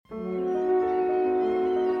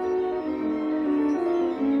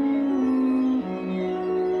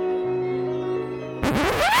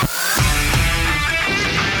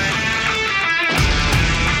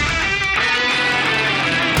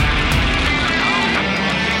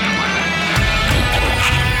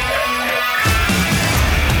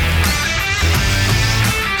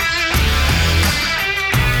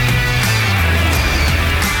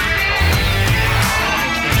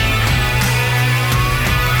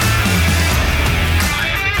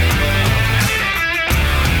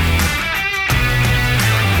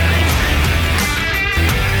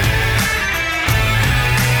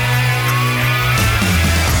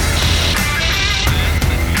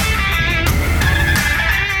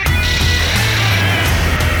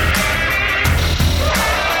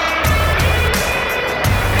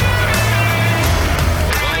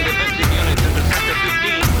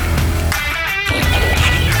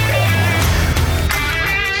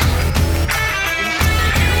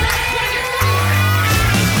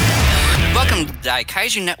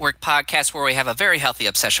Kaiju Network podcast where we have a very healthy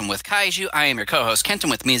obsession with kaiju. I am your co-host, Kent,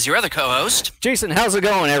 and with me is your other co-host, Jason. How's it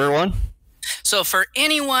going, everyone? So for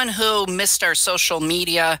anyone who missed our social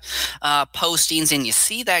media postings and you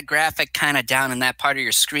see that graphic kind of down in that part of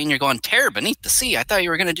your screen, you're going, Terror Beneath the Sea. I thought you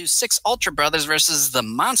were going to do 6 Ultra Brothers versus the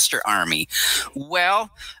Monster Army.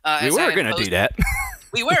 Well, we were going to do that.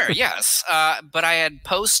 We were, yes. But I had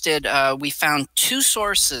posted, we found 2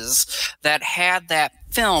 sources that had that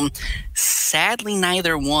film. Sadly,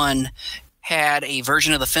 neither one had a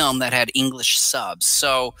version of the film that had English subs.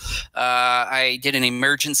 So I did an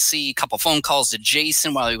emergency couple phone calls to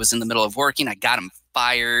Jason while he was in the middle of working. I got him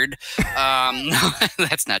fired. No,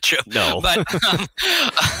 that's not true. No. But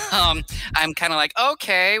I'm kind of like,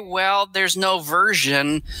 okay, well, there's no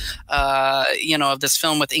version, of this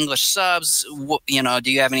film with English subs.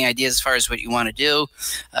 Do you have any ideas as far as what you want to do?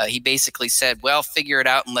 He basically said, well, figure it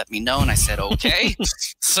out and let me know. And I said, okay.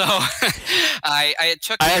 So I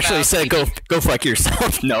actually said, go fuck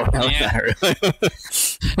yourself. No, yeah. Not really.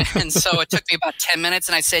 And so it took me about 10 minutes.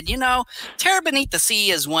 And I said, Terror Beneath the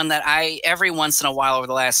Sea is one that I, every once in a while over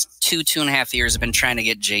the last 2.5 years, have been trying to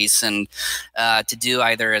get Jason to do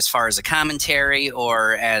either as far as a commentary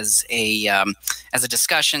or as a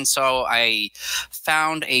discussion. So I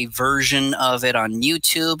found a version of it on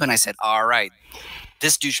YouTube and I said, all right,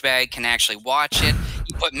 this douchebag can actually watch it.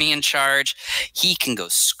 He put me in charge. He can go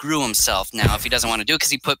screw himself now if he doesn't want to do it because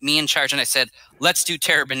he put me in charge. And I said, let's do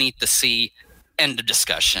Terror Beneath the Sea. End of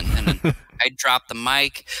discussion. And then I dropped the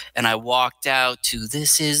mic and I walked out to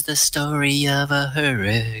 "This is the story of a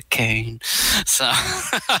hurricane." So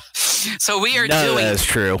we are That's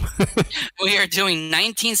true. We are doing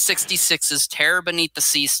 1966's Terror Beneath the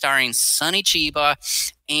Sea, starring Sonny Chiba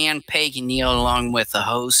and Peggy Neal, along with a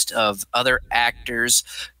host of other actors,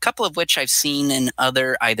 a couple of which I've seen in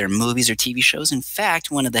other either movies or TV shows. In fact,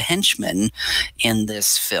 one of the henchmen in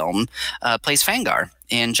this film plays Fangar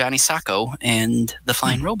in Johnny Sacco and the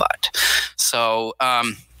Flying Robot. So,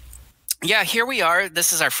 here we are.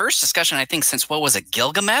 This is our first discussion, I think, since, what was it,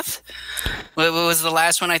 Gilgameth? What was the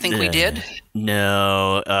last one I think we did?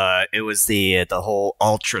 No, it was the whole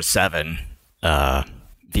Ultra 7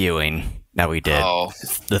 viewing that we did. Oh.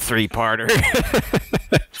 The 3-parter.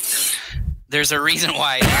 There's a reason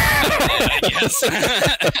why I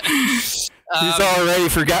guess. He's already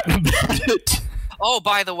forgotten about it. Oh,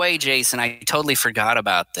 by the way, Jason, I totally forgot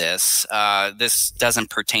about this. This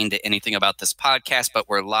doesn't pertain to anything about this podcast, but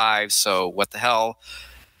we're live, so what the hell?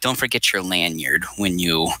 Don't forget your lanyard when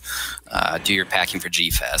you do your packing for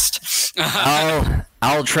G-Fest.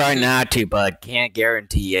 I'll try not to, but can't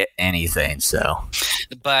guarantee anything. So,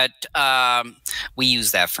 but we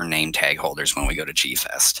use that for name tag holders when we go to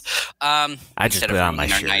G-Fest. I just put on my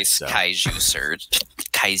shirt. Nice so. Kaiju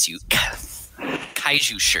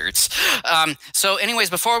shirts. So, anyways,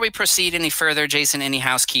 before we proceed any further, Jason, any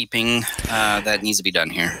housekeeping that needs to be done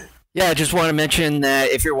here? Yeah, I just want to mention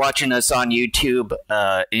that if you're watching us on YouTube,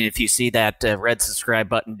 if you see that red subscribe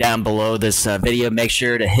button down below this video, make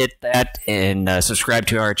sure to hit that and subscribe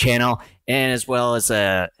to our channel, and as well as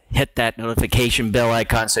hit that notification bell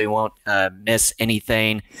icon so you won't miss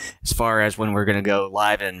anything as far as when we're going to go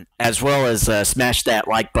live, and as well as smash that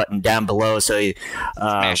like button down below so you,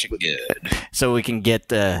 smash it good. So we can get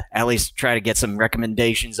at least try to get some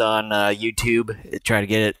recommendations on YouTube, try to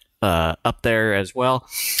get it up there as well.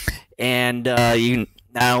 And you can,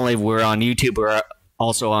 not only we're on YouTube, we're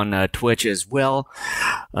also on Twitch as well,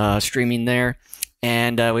 streaming there.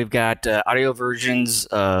 And we've got audio versions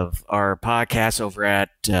of our podcasts over at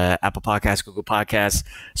Apple Podcasts, Google Podcasts,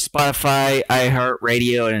 Spotify,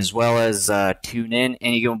 iHeartRadio, and as well as TuneIn.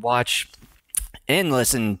 And you can watch and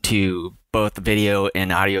listen to both the video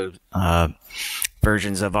and audio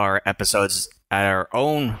versions of our episodes at our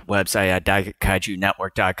own website at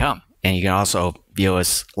DKaijunetwork.com. And you can also view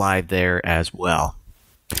us live there as well.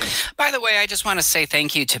 By the way, I just want to say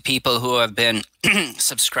thank you to people who have been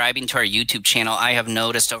subscribing to our YouTube channel. I have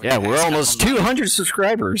noticed over the past we're almost 200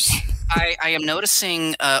 subscribers. I am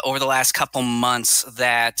noticing over the last couple months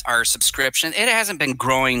that our subscription, it hasn't been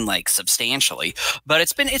growing like substantially, but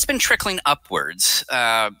it's been trickling upwards,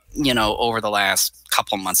 over the last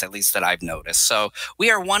couple months, at least that I've noticed. So we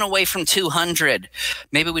are one away from 200.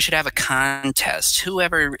 Maybe we should have a contest.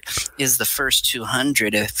 Whoever is the first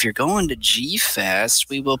 200, if you're going to G-Fest,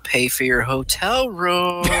 we will pay for your hotel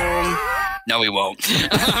room. No, we won't.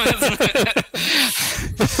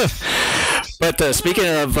 But speaking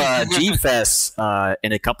of G-Fest,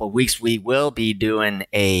 in a couple of weeks, we will be doing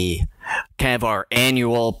a kind of our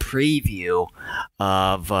annual preview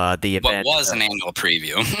of the event. What was an annual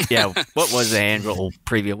preview? Yeah, what was the annual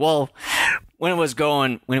preview? Well,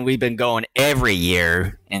 when we've been going every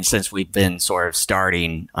year, and since we've been sort of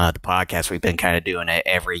starting the podcast, we've been kind of doing it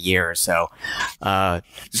every year. So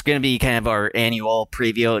it's going to be kind of our annual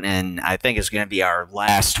preview, and I think it's going to be our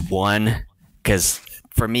last one because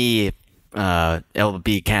for me, it'll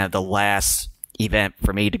be kind of the last event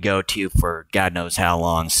for me to go to for God knows how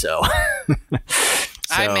long. So.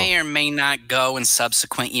 I may or may not go in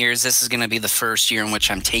subsequent years. This is going to be the first year in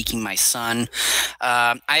which I'm taking my son.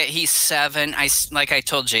 He's 7. Like I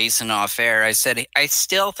told Jason off air, I said I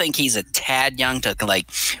still think he's a tad young to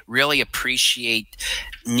like really appreciate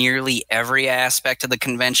nearly every aspect of the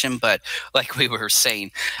convention. But like we were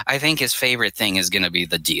saying, I think his favorite thing is going to be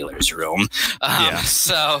the dealer's room.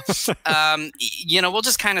 So, we'll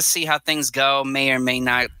just kind of see how things go. May or may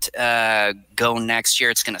not go next year.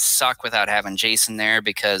 It's going to suck without having Jason there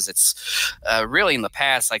because it's really in the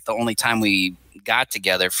past like the only time we got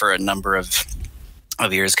together for a number of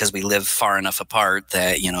years because we live far enough apart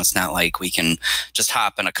that it's not like we can just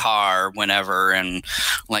hop in a car whenever and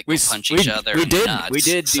like punch each other. We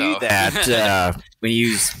did do that when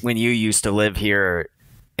you used to live here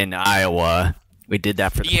in Iowa. We did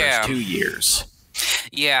that for the first 2 years.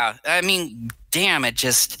 Yeah, I mean, damn, it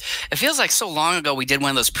feels like so long ago we did one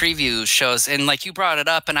of those preview shows, and like you brought it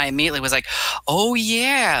up, and I immediately was like, oh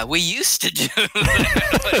yeah, we used to do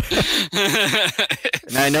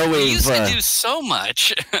and I know we used to do so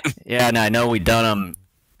much. Yeah, and I know we've done them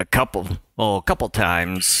a couple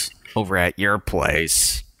times over at your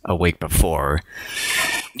place a week before.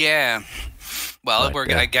 Yeah. Well,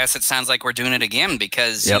 I guess it sounds like we're doing it again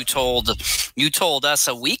because you told us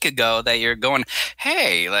a week ago that you're going,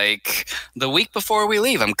 hey, like the week before we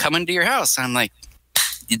leave, I'm coming to your house. I'm like,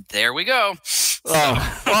 there we go. Well,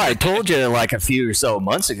 I told you like a few or so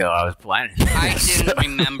months ago I was planning. I didn't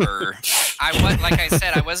remember. Like I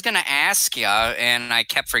said, I was going to ask you, and I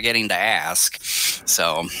kept forgetting to ask.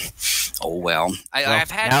 So, oh well. I've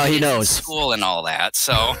had now kids he knows. in school and all that,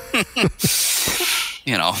 so.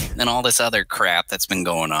 And all this other crap that's been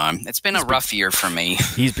going on. It's been a rough year for me.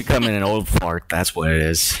 He's becoming an old fart. That's what it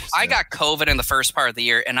is. So. I got COVID in the first part of the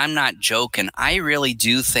year, and I'm not joking. I really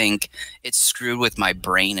do think it's screwed with my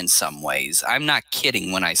brain in some ways. I'm not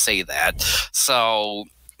kidding when I say that. So,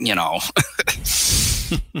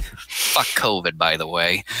 fuck COVID, by the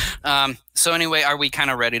way. So anyway, are we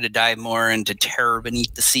kind of ready to dive more into Terror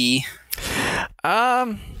Beneath the Sea?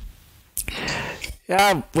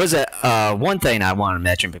 Yeah, was it one thing I want to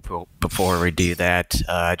mention before we do that?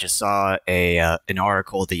 I just saw an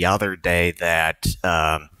article the other day that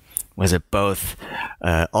was it both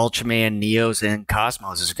Ultraman, Neos, and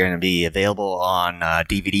Cosmos is going to be available on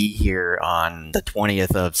DVD here on the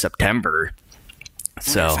 20th of September.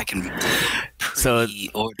 So,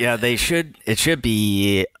 they should. It should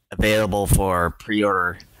be available for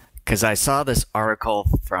pre-order because I saw this article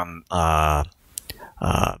from.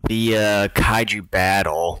 Via Kaiju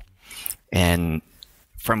Battle, and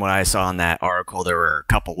from what I saw in that article, there were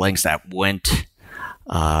a couple links that went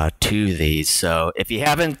to these. So if you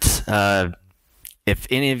haven't, if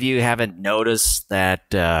any of you haven't noticed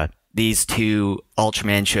that these two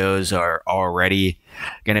Ultraman shows are already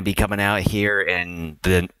going to be coming out here in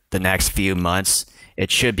the next few months, it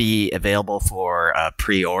should be available for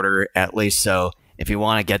pre-order at least. So if you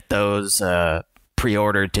want to get those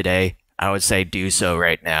pre-ordered today, I would say do so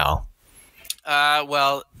right now.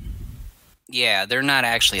 Well, yeah, they're not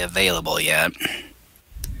actually available yet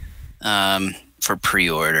for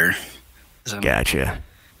pre-order. Gotcha.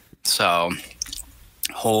 So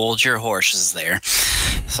hold your horses there.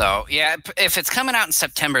 So, yeah, if it's coming out in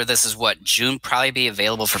September, this is what, June, probably be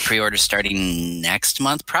available for pre-order starting next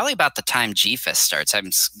month, probably about the time G-Fest starts.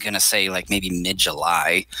 I'm going to say like maybe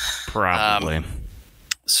mid-July. Probably.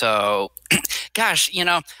 So, gosh,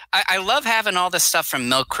 I love having all this stuff from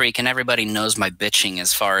Milk Creek, and everybody knows my bitching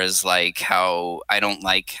as far as like how I don't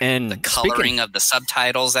like the coloring of the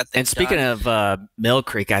subtitles that they've speaking of Milk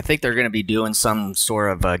Creek, I think they're going to be doing some sort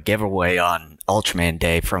of a giveaway on Ultraman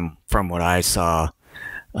Day from what I saw,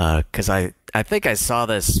 because I think I saw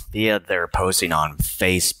this via their posting on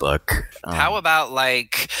Facebook. How about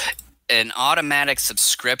like an automatic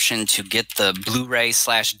subscription to get the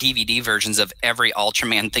Blu-ray/DVD versions of every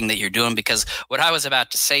Ultraman thing that you're doing? Because what I was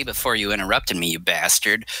about to say before you interrupted me, you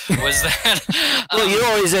bastard, was that well, you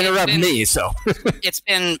always interrupt me, so it's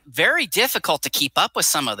been very difficult to keep up with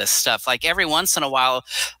some of this stuff. Like every once in a while,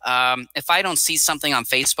 if I don't see something on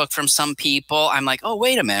Facebook from some people, I'm like, oh,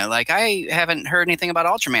 wait a minute, like I haven't heard anything about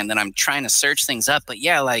Ultraman. Then I'm trying to search things up. But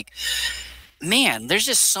yeah, like, man, there's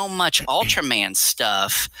just so much Ultraman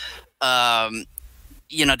stuff.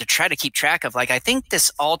 to try to keep track of, I think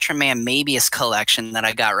this Ultraman Mabius collection that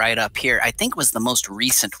I got right up here, I think was the most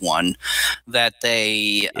recent one that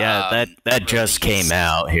they that just came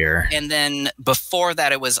out here. And then before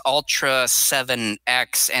that, it was Ultra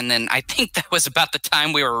 7X, and then I think that was about the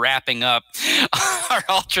time we were wrapping up our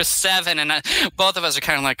Ultra 7, and both of us are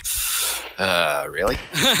kind of like, really?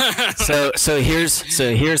 so here's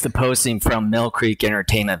the posting from Mill Creek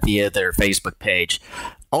Entertainment via their Facebook page.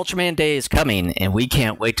 Ultraman Day is coming, and we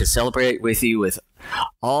can't wait to celebrate with you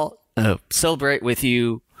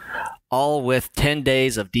all with 10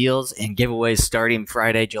 days of deals and giveaways starting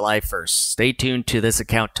Friday, July 1st. Stay tuned to this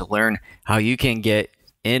account to learn how you can get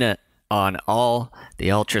in on all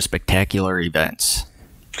the ultra spectacular events.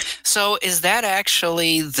 So is that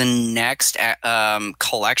actually the next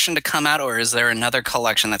collection to come out, or is there another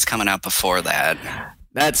collection that's coming out before that?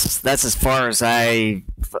 That's as far as I've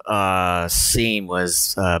seen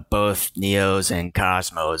was both Neos and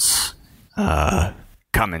Cosmos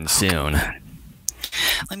coming soon.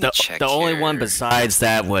 Let me check. The only one besides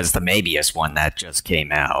that was the Mabius one that just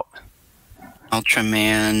came out.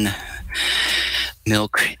 Ultraman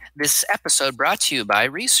Milk. This episode brought to you by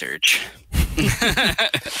Research.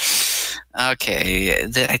 Okay,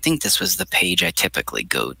 I think this was the page I typically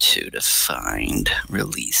go to find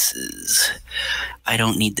releases. I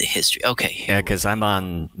don't need the history. Okay. Yeah, because I'm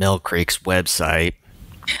on Mill Creek's website.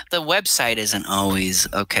 The website isn't always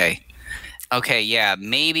okay. Okay, yeah,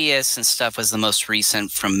 Mabius and stuff was the most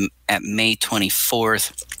recent at May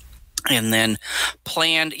 24th. And then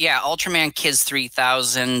planned, Ultraman Kids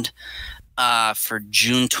 3000 for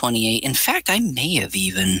June 28th. In fact, I may have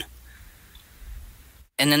even...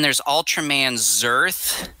 And then there's Ultraman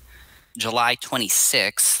Zerth, July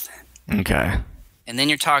 26th. Okay. And then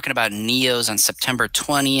you're talking about Neos on September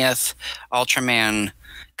 20th, Ultraman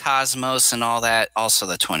Cosmos and all that, also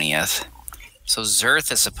the 20th. So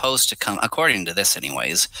Zerth is supposed to come, according to this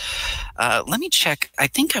anyways. Let me check. I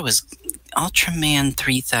think I was Ultraman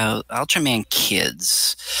 3000, Ultraman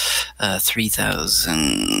Kids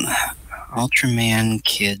 3000. Ultraman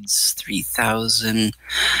Kids 3000.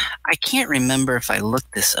 I can't remember if I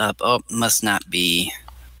looked this up. Oh, it must not be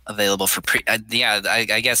available for pre.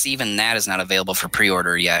 I guess even that is not available for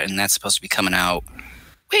pre-order yet, and that's supposed to be coming out.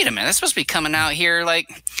 Wait a minute, that's supposed to be coming out here. What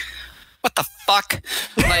the fuck?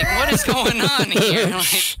 What is going on here?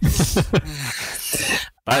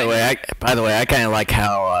 By the way, I kind of like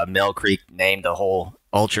how Mill Creek named the whole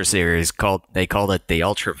Ultra series. They called it the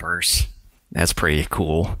Ultraverse. That's pretty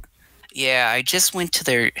cool. Yeah, I just went to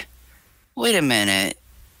their... Wait a minute.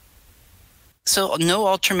 So, no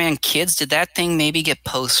Ultraman Kids? Did that thing maybe get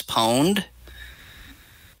postponed?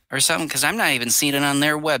 Or something? Because I'm not even seeing it on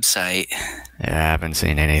their website. Yeah, I haven't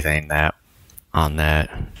seen anything on that.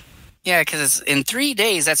 Yeah, because it's in 3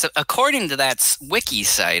 days. That's according to that wiki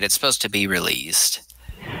site. It's supposed to be released.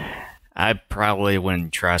 I probably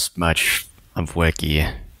wouldn't trust much of wiki.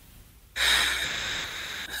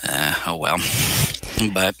 Oh well.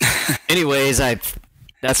 But anyways,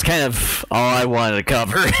 that's kind of all I wanted to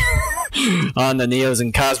cover on the Neos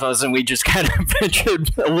and Cosmos, and we just kind of ventured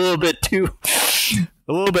a little bit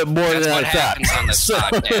more than I thought. That's what happens on this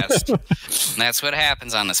podcast. That's what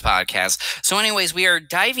happens on this podcast. So anyways, we are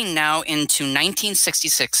diving now into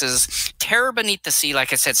 1966's Terror Beneath the Sea,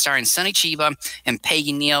 like I said, starring Sonny Chiba and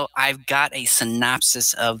Peggy Neal. I've got a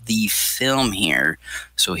synopsis of the film here.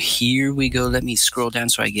 So here we go. Let me scroll down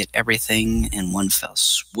so I get everything in one fell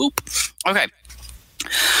swoop. Okay.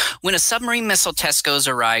 When a submarine missile test goes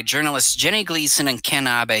awry, journalists Jenny Gleason and Ken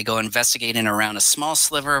Abe go investigating around a small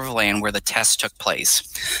sliver of land where the test took place.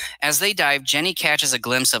 As they dive, Jenny catches a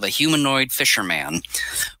glimpse of a humanoid fisherman.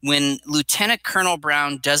 When Lieutenant Colonel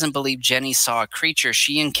Brown doesn't believe Jenny saw a creature,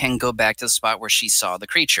 she and Ken go back to the spot where she saw the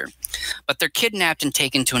creature. But they're kidnapped and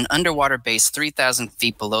taken to an underwater base 3,000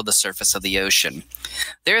 feet below the surface of the ocean.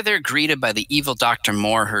 There they're greeted by the evil Dr.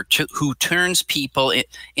 Moore, who turns people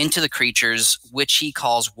into the creatures, which he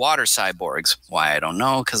calls water cyborgs. Why, I don't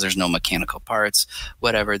know, because there's no mechanical parts.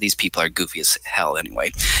 Whatever, these people are goofy as hell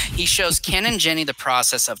anyway. He shows Ken and Jenny the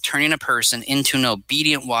process of turning a person into an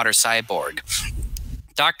obedient water cyborg.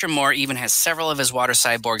 Dr. Moore even has several of his water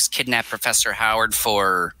cyborgs kidnap Professor Howard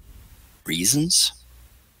for reasons.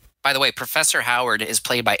 By the way, Professor Howard is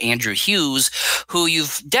played by Andrew Hughes, who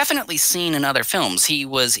you've definitely seen in other films. He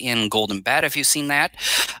was in Golden Bat, if you've seen that.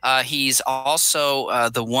 He's also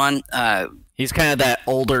the one... he's kind of that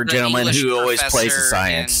older gentleman who always plays the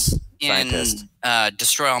science. scientist. in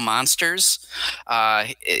Destroy All Monsters.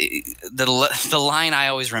 The line I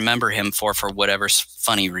always remember him for whatever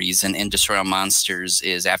funny reason in Destroy All Monsters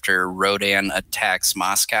is after Rodan attacks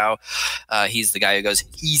Moscow. He's the guy who goes,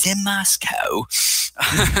 "He's in Moscow."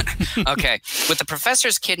 Okay. With the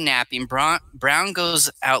professor's kidnapping, Brown goes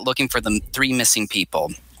out looking for the 3 missing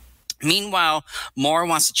people. Meanwhile, Moore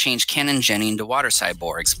wants to change Ken and Jenny into water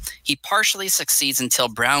cyborgs. He partially succeeds until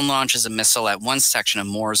Brown launches a missile at one section of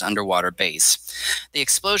Moore's underwater base. The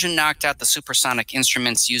explosion knocked out the supersonic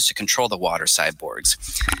instruments used to control the water cyborgs.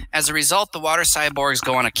 As a result, the water cyborgs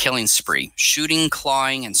go on a killing spree, shooting,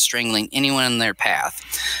 clawing, and strangling anyone in their path.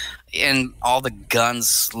 And all the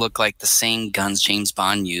guns look like the same guns James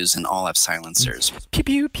Bond used and all have silencers. Pew,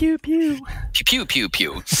 pew, pew, pew. Pew, pew, pew,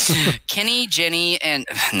 pew. Ken, Jenny, and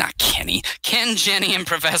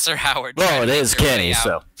Professor Howard. Well, it is Kenny,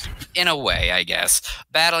 so. In a way, I guess.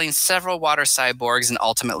 Battling several water cyborgs and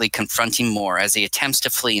ultimately confronting Moore as he attempts to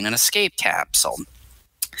flee in an escape capsule.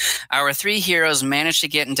 Our 3 heroes manage to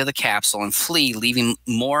get into the capsule and flee, leaving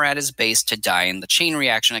Moore at his base to die in the chain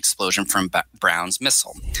reaction explosion from Brown's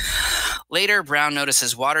missile. Later, Brown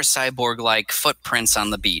notices water cyborg-like footprints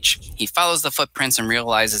on the beach. He follows the footprints and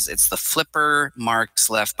realizes it's the flipper marks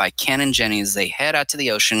left by Ken and Jenny as they head out to the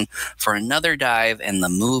ocean for another dive, and the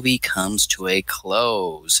movie comes to a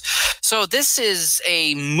close. So this is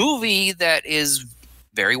a movie that is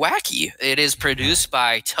very wacky. It is produced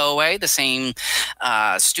by Toei, the same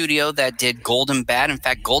studio that did Golden Bat. In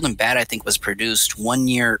fact, Golden Bat, I think, was produced 1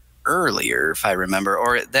 year earlier, if I remember,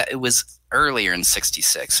 or that it was earlier in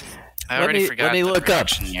 '66. I already forgot. Let me look up.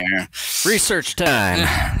 Year. Research time.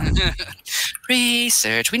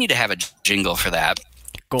 Research. We need to have a jingle for that.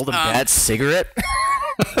 Golden Bat cigarette?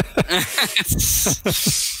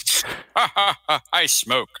 I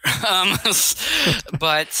smoke.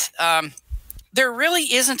 But there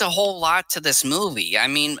really isn't a whole lot to this movie. I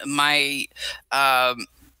mean, my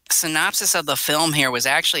synopsis of the film here was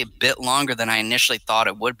actually a bit longer than I initially thought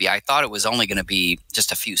it would be. I thought it was only going to be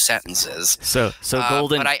just a few sentences. So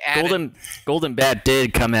Golden Bat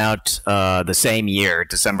did come out the same year,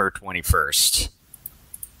 December 21st.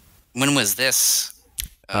 When was this?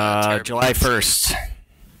 July 1st.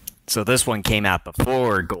 So this one came out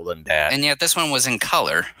before Golden Bat. And yet this one was in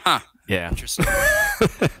color. Huh. Yeah. Interesting.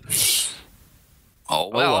 Oh,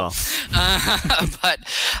 well. But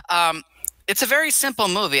it's a very simple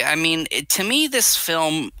movie. I mean, to me, this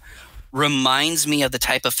film reminds me of the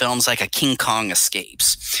type of films like a King Kong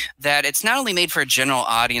Escapes, that it's not only made for a general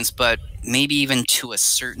audience, but maybe even to a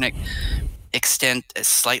certain extent a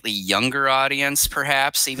slightly younger audience,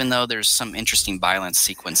 perhaps, even though there's some interesting violence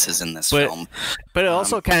sequences in this film. But it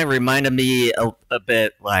also kind of reminded me a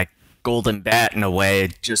bit like Golden Bat in a way,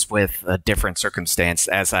 just with a different circumstance,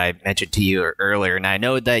 as I mentioned to you earlier. And I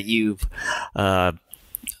know that you've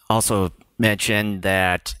also mentioned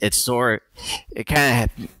that it kind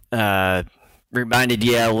of reminded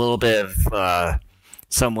you a little bit of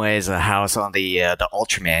some ways of how some of the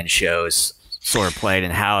Ultraman shows sort of played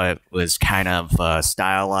and how it was kind of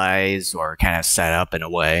stylized or kind of set up in a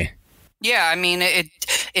way. Yeah, I mean,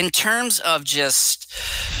 in terms of just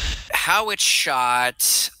how it's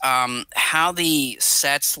shot, how the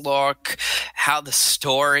sets look, how the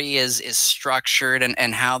story is structured,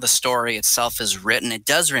 and how the story itself is written, it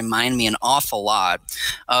does remind me an awful lot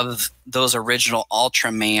of those original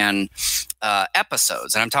Ultraman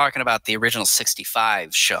episodes. And I'm talking about the original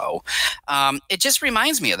 65 show. It just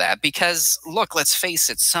reminds me of that because, look, let's face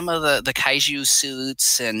it, some of the kaiju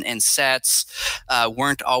suits and sets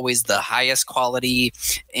weren't always the highest quality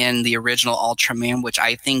in the original Ultraman, which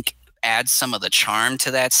I think adds some of the charm to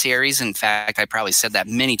that series. In fact, I probably said that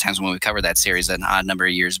many times when we covered that series an odd number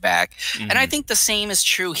of years back. Mm-hmm. And I think the same is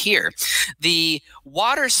true here. The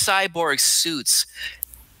water cyborg suits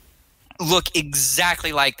look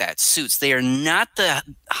exactly like that. Suits. They are not the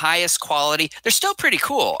highest quality. They're still pretty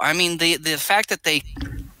cool. I mean, the fact that they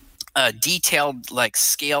detailed like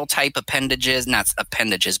scale type appendages, not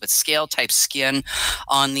appendages, but scale type skin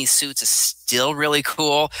on these suits is still really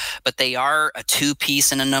cool, but they are a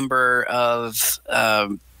two-piece in a number of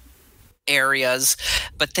areas.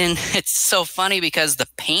 But then it's so funny because the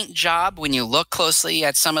paint job, when you look closely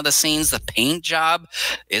at some of the scenes, the paint job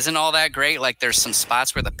isn't all that great. Like there's some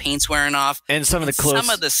spots where the paint's wearing off, and some of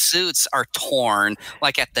the suits are torn.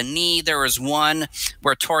 Like at the knee, there was one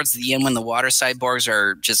where towards the end when the water cyborgs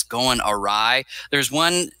are just going awry, there's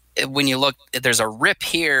one when you look, there's a rip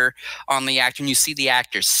here on the actor and you see the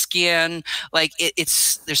actor's skin. Like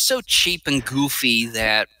they're so cheap and goofy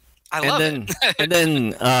that I love it. And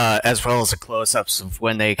then as well as the close-ups of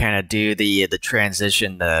when they kind of do the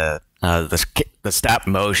transition to the stop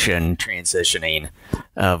motion transitioning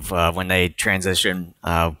of when they transition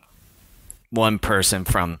one person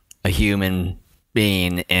from a human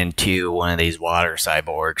being into one of these water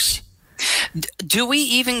cyborgs. Do we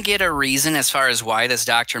even get a reason as far as why this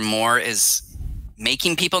Dr. Moore is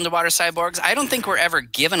making people into water cyborgs? I don't think we're ever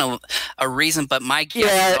given a reason, but my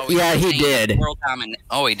guess he did.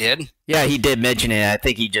 Oh, he did? Yeah, he did mention it. I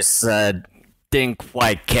think he just didn't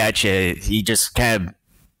quite catch it. He just kind of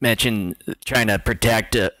mentioned trying to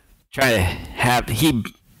protect he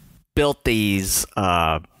built these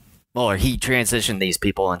or he transitioned these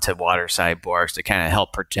people into water cyborgs to kind of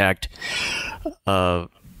help protect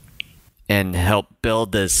and help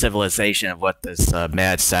build the civilization of what this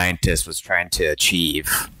mad scientist was trying to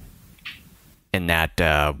achieve in that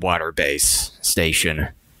water base station.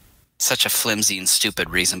 Such a flimsy and stupid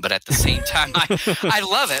reason, but at the same time, I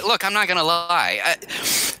love it. Look, I'm not going to lie.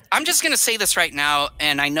 I'm just going to say this right now,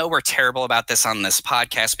 and I know we're terrible about this on this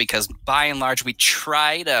podcast because by and large, we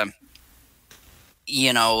try to,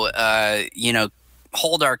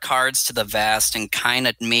 hold our cards to the vest and kind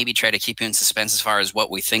of maybe try to keep you in suspense as far as what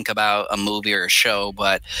we think about a movie or a show,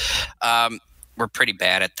 but we're pretty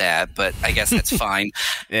bad at that, but I guess that's fine.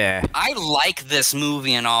 Yeah. I like this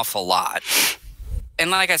movie an awful lot. And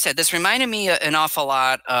like I said, this reminded me an awful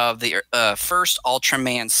lot of the first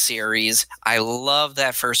Ultraman series. I love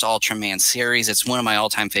that first Ultraman series. It's one of my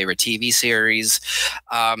all-time favorite TV series.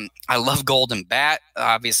 I love Golden Bat.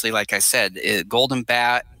 Obviously, like I said, Golden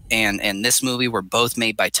Bat and this movie were both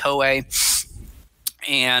made by Toei.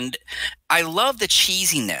 And I love the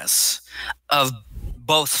cheesiness of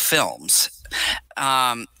both films.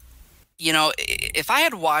 If I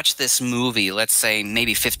had watched this movie, let's say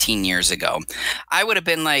maybe 15 years ago, I would have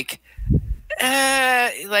been like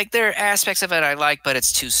there are aspects of it I like, but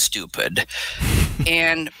it's too stupid.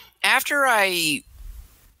 And after I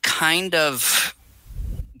kind of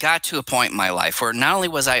got to a point in my life where not only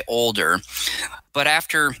was I older, but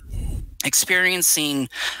after experiencing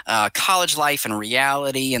college life and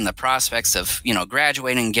reality and the prospects of,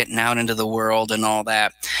 graduating and getting out into the world and all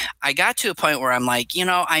that, I got to a point where I'm like,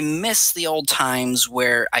 I miss the old times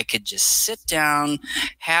where I could just sit down,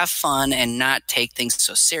 have fun, and not take things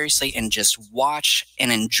so seriously and just watch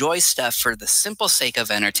and enjoy stuff for the simple sake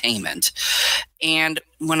of entertainment. And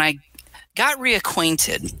when I got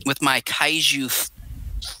reacquainted with my kaiju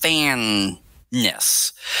fanness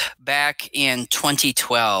back in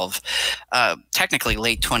 2012, technically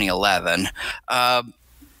late 2011,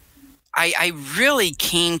 I really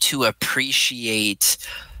came to appreciate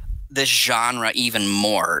this genre even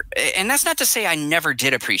more. And that's not to say I never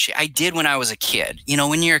did appreciate. I did when I was a kid.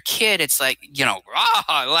 When you're a kid, it's like,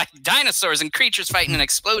 like dinosaurs and creatures fighting and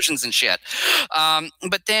explosions and shit.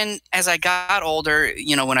 But then as I got older,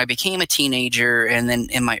 when I became a teenager and then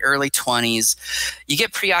in my early 20s, you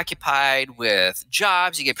get preoccupied with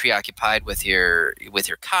jobs, you get preoccupied with your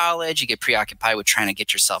college, you get preoccupied with trying to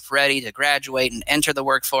get yourself ready to graduate and enter the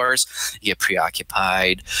workforce. You get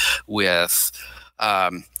preoccupied with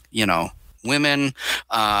women,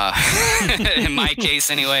 in my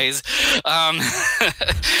case anyways.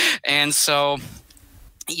 And so,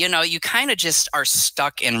 you kind of just are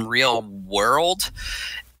stuck in real world,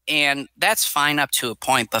 and that's fine up to a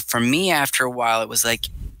point. But for me, after a while, it was like,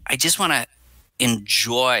 I just want to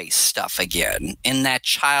enjoy stuff again in that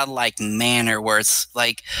childlike manner where it's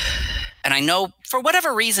like, and I know for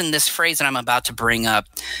whatever reason, this phrase that I'm about to bring up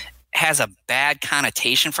has a bad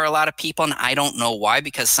connotation for a lot of people, and I don't know why,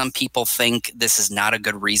 because some people think this is not a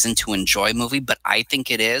good reason to enjoy a movie, but I think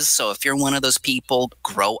it is. So if you're one of those people,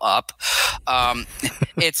 grow up.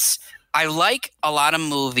 I like a lot of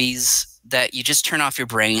movies that you just turn off your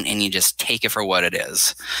brain and you just take it for what it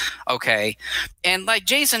is. Okay. And like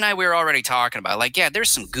Jason and I, we were already talking about, like, yeah, there's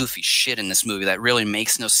some goofy shit in this movie that really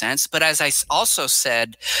makes no sense. But as I also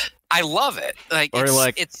said, I love it.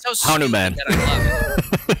 It's so stupid Hanuman. that I love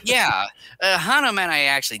it. Yeah. Hanuman I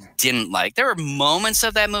actually didn't like. There were moments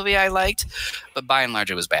of that movie I liked, but by and large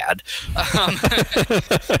it was bad.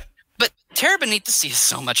 But Terror Beneath the Sea is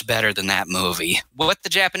so much better than that movie. What the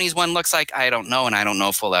Japanese one looks like, I don't know, and I don't know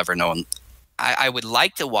if we'll ever know. I would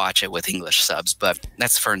like to watch it with English subs, but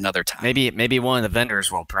that's for another time. Maybe one of the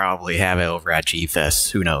vendors will probably have it over at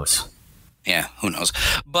G-Fest. Who knows? Yeah, who knows?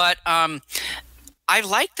 But I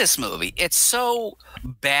like this movie. It's so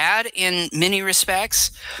bad in many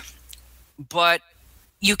respects, but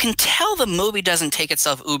you can tell the movie doesn't take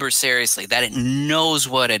itself uber seriously, that it knows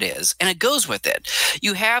what it is, and it goes with it.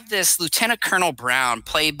 You have this Lieutenant Colonel Brown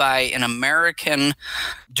played by an American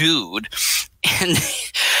dude, and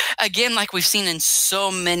again, like we've seen in so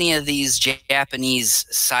many of these Japanese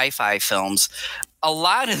sci-fi films, a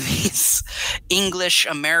lot of these English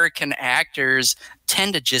American actors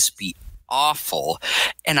tend to just be awful,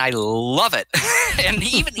 and I love it. And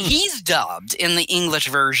even he's dubbed in the English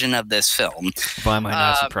version of this film. Why am I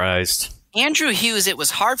not surprised? Andrew Hughes, it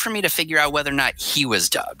was hard for me to figure out whether or not he was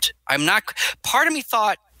dubbed. Part of me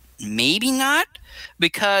thought maybe not,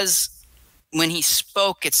 because when he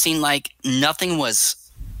spoke, it seemed like nothing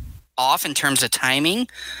was off in terms of timing.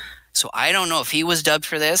 So I don't know if he was dubbed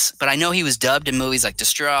for this, but I know he was dubbed in movies like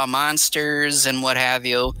Destroy All Monsters and what have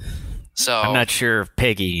you. So I'm not sure if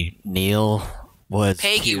Peggy Neal was.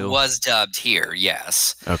 Peggy was dubbed here,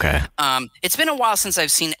 yes. Okay. It's been a while since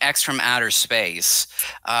I've seen X from Outer Space.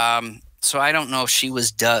 So I don't know if she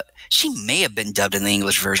was dubbed. She may have been dubbed in the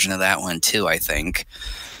English version of that one too, I think.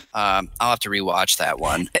 I'll have to rewatch that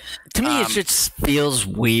one. To me, it just feels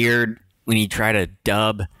weird when you try to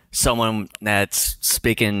dub someone that's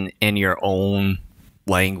speaking in your own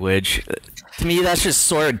language. To me, that's just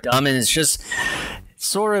sort of dumb, and it's just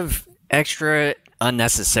sort of extra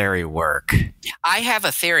unnecessary work. I have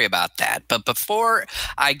a theory about that, but before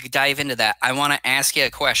I dive into that, I want to ask you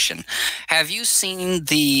a question. Have you seen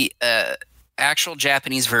the actual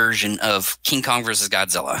Japanese version of King Kong vs.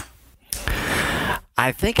 Godzilla?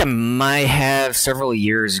 I think I might have several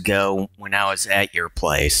years ago when I was at your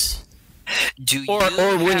place.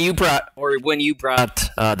 When you brought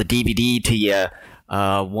the DVD to you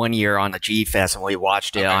 1 year on the G Fest and we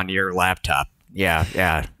watched it on your laptop.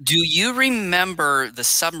 Yeah. Do you remember the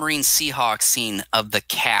submarine Seahawk scene of the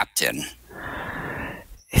captain?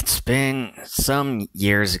 It's been some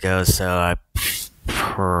years ago, so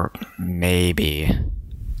maybe.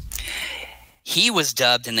 He was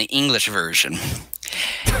dubbed in the English version.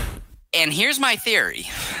 And here's my theory.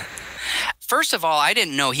 First of all, I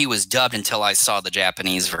didn't know he was dubbed until I saw the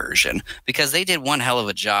Japanese version, because they did one hell of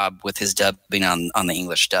a job with his dubbing on the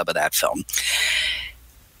English dub of that film.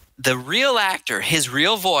 The real actor, his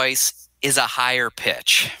real voice is a higher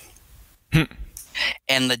pitch.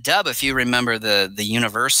 And the dub, if you remember the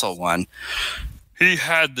Universal one, he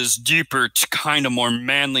had this deeper, kind of more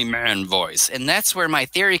manly man voice. And that's where my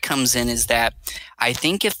theory comes in, is that I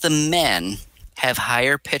think if the men have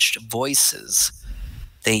higher pitched voices,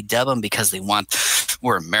 they dub them because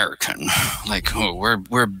we're American. Like, oh,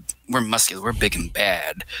 we're muscular, we're big and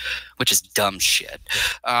bad, which is dumb shit.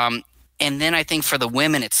 And then I think for the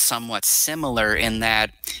women, it's somewhat similar in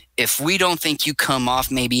that if we don't think you come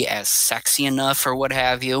off maybe as sexy enough or what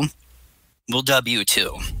have you, we'll dub you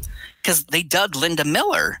too. Because they dubbed Linda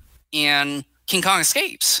Miller in King Kong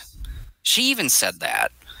Escapes. She even said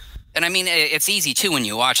that. And I mean, it's easy too when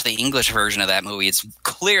you watch the English version of that movie. It's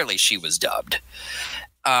clearly she was dubbed.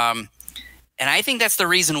 And I think that's the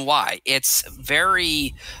reason why. It's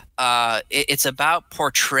very... it's about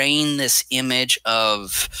portraying this image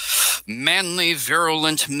of manly,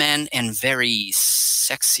 virulent men and very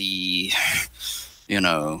sexy,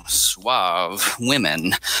 suave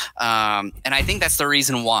women. And I think that's the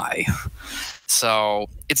reason why. So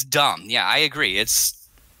it's dumb. Yeah, I agree. It's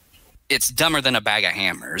dumber than a bag of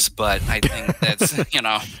hammers, but I think that's,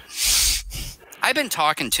 I've been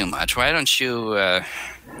talking too much. Why don't you...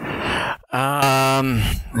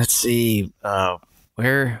 Let's see.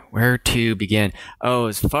 Where to begin? Oh,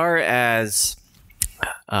 as far as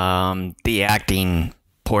the acting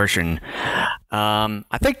portion,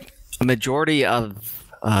 I think a majority of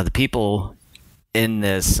the people in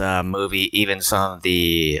this movie, even some of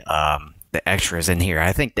the extras in here,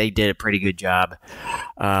 I think they did a pretty good job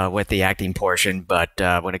with the acting portion. But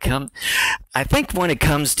when it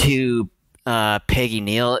comes to Peggy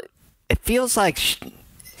Neal, it feels like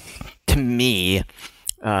to me.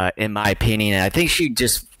 In my opinion, I think she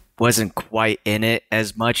just wasn't quite in it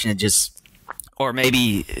as much, and or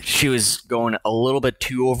maybe she was going a little bit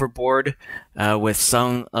too overboard with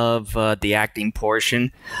some of the acting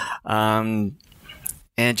portion, and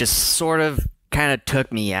just sort of kind of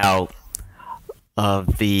took me out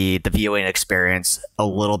of the viewing experience a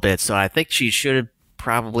little bit. So I think she should have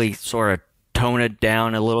probably sort of toned it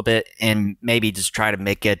down a little bit and maybe just try to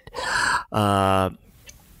make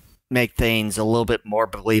things a little bit more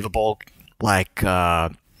believable, like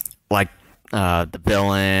the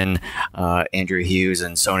villain, Andrew Hughes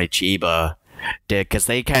and Sonny Chiba did, because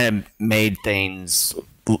they kind of made things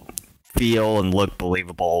feel and look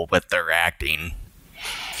believable with their acting.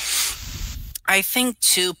 I think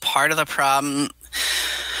too, part of the problem,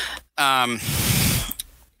 I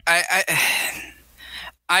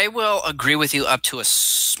will agree with you up to a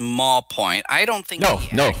small point. I don't think No.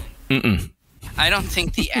 Mm-mm. I don't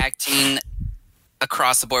think the acting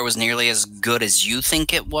across the board was nearly as good as you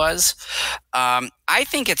think it was. I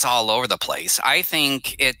think it's all over the place. I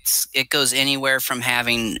think it goes anywhere from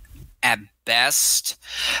having at best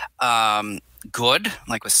good,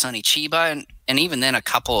 like with Sonny Chiba, and even then a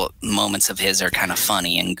couple moments of his are kind of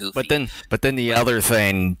funny and goofy. But then the other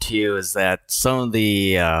thing too is that some of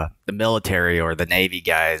the military or the Navy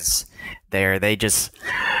guys there, they just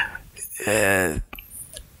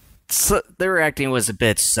their acting was a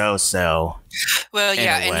bit so. Well,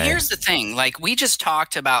 yeah, and here's the thing. Like, we just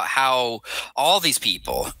talked about how all these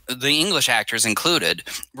people, the English actors included,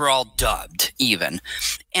 were all dubbed even.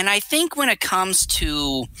 And I think when it comes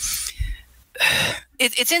to...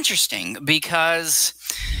 It's interesting because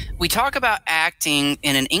we talk about acting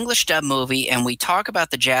in an English dub movie and we talk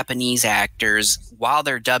about the Japanese actors while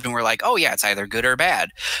they're dubbed and we're like, oh, yeah, it's either good or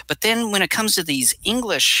bad. But then when it comes to these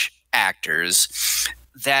English actors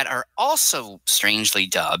that are also strangely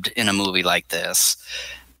dubbed in a movie like this,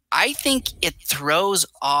 I think it throws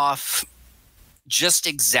off just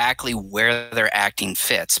exactly where their acting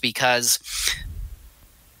fits, because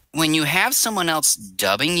when you have someone else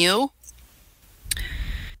dubbing you,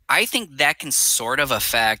 I think that can sort of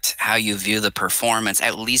affect how you view the performance,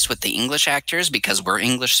 at least with the English actors, because we're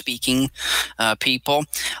English-speaking people.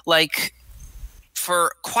 Like,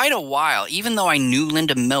 for quite a while, even though I knew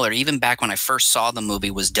Linda Miller, even back when I first saw the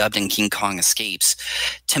movie, was dubbed in King Kong Escapes,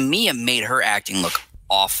 to me it made her acting look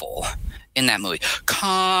awful in that movie.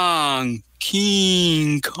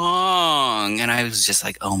 King Kong. And I was just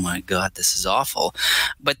like, oh my God, this is awful.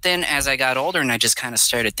 But then as I got older and I just kind of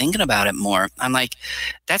started thinking about it more, I'm like,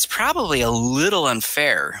 that's probably a little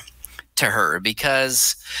unfair to her,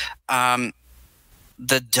 because the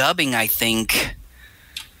dubbing, I think,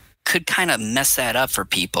 could kind of mess that up for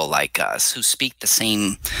people like us who speak the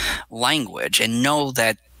same language and know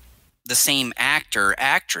that the same actor,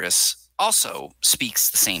 actress also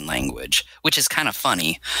speaks the same language, which is kind of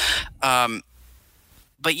funny.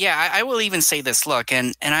 But yeah, I will even say this. Look,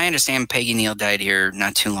 and I understand Peggy Neal died here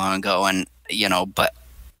not too long ago, and but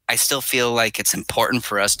I still feel like it's important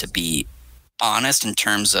for us to be honest in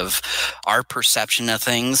terms of our perception of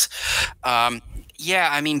things. Yeah,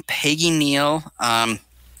 I mean, Peggy Neal,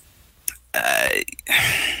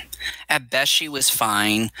 at best she was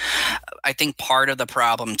fine. I think part of the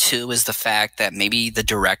problem too is the fact that maybe the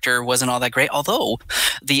director wasn't all that great, although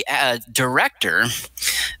the director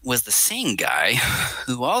was the same guy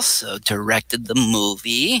who also directed the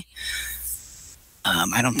movie.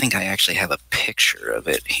 I don't think I actually have a picture of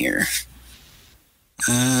it here.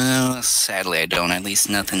 Sadly I don't, at least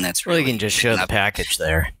nothing that's really... Well, you can just show the package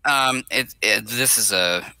there. This is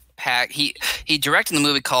a pack. He directed the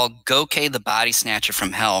movie called Gokei the Body Snatcher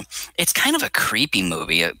from Hell. It's kind of a creepy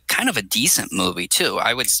movie, kind of a decent movie too.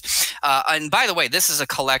 And by the way, this is a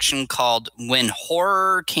collection called When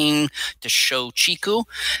Horror Came to Shochiku.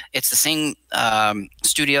 It's the same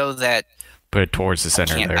studio that... Put it towards the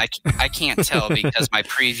center there. I can't tell because my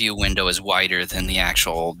preview window is wider than the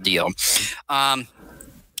actual deal.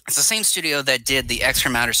 It's the same studio that did The X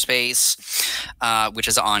from Outer Space, which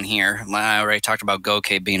is on here. I already talked about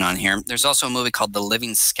Gokei being on here. There's also a movie called The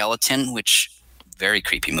Living Skeleton, which very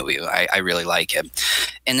creepy movie. I really like it.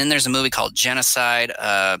 And then there's a movie called Genocide,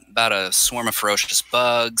 about a swarm of ferocious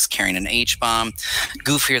bugs carrying an H-bomb.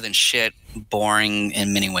 Goofier than shit, boring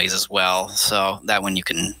in many ways as well. So that one you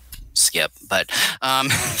can skip. But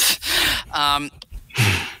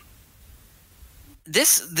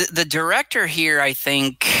the director here, I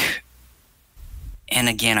think, and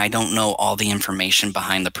again, I don't know all the information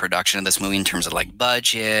behind the production of this movie in terms of like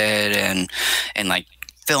budget and like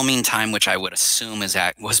filming time, which I would assume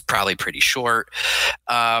was probably pretty short.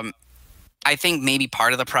 I think maybe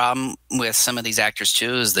part of the problem with some of these actors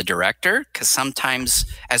too is the director, because sometimes,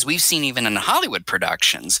 as we've seen even in Hollywood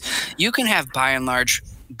productions, you can have by and large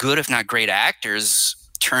good, if not great, actors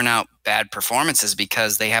turn out bad performances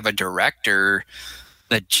because they have a director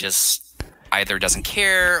that just either doesn't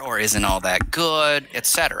care or isn't all that good,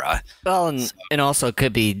 etc. Well, and also it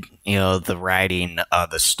could be, the writing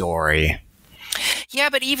of the story. Yeah,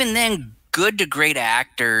 but even then, good to great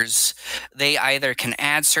actors, they either can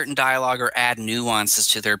add certain dialogue or add nuances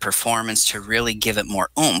to their performance to really give it more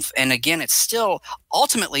oomph. And again, it's still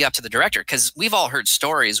ultimately up to the director, because we've all heard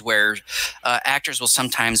stories where actors will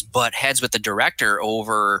sometimes butt heads with the director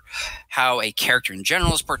over how a character in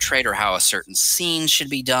general is portrayed or how a certain scene should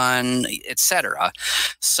be done, etc.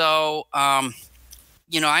 So, I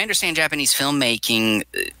understand Japanese filmmaking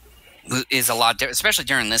is a lot different, especially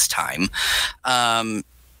during this time.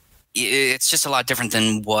 It's just a lot different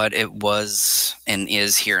than what it was and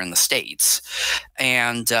is here in the States.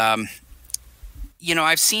 And,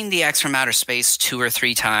 I've seen The X from Outer Space 2 or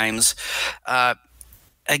 3 times. Uh,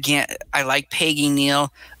 Again, I like Peggy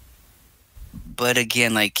Neal, but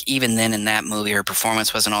again, like even then in that movie, her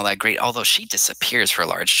performance wasn't all that great. Although she disappears for a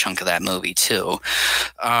large chunk of that movie too.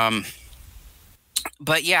 Um,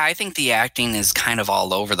 but yeah, I think the acting is kind of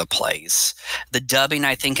all over the place. The dubbing,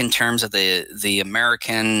 I think, in terms of the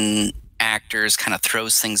American actors, kind of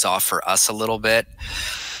throws things off for us a little bit.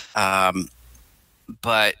 Um,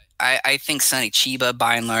 but I think Sonny Chiba,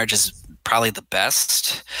 by and large, is probably the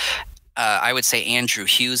best. I would say Andrew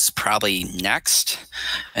Hughes probably next,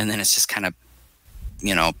 and then it's just kind of,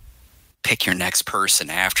 you know, pick your next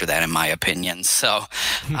person after that, in my opinion. So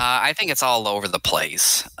I think it's all over the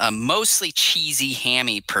place. Mostly cheesy,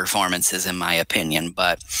 hammy performances, in my opinion.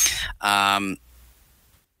 But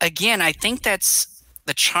again, I think that's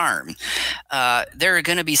the charm. There are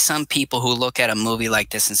going to be some people who look at a movie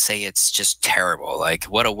like this and say it's just terrible. Like,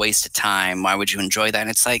 what a waste of time. Why would you enjoy that?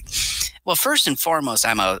 And it's like, well, first and foremost,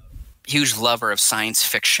 I'm a huge lover of science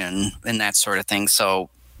fiction and that sort of thing. So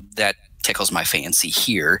that tickles my fancy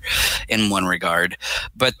here in one regard.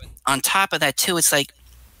 But on top of that, too, it's like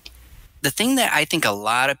the thing that I think a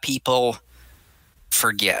lot of people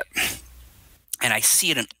forget, and I see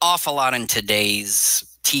it an awful lot in today's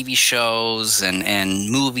TV shows and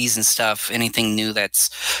movies and stuff, anything new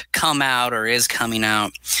that's come out or is coming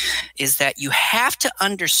out, is that you have to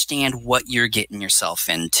understand what you're getting yourself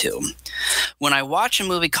into. When I watch a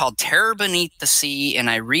movie called Terror Beneath the Sea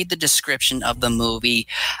and I read the description of the movie,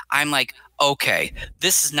 I'm like, okay,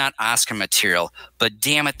 this is not Oscar material, but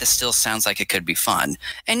damn it, this still sounds like it could be fun.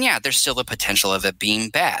 And yeah, there's still the potential of it being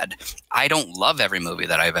bad. I don't love every movie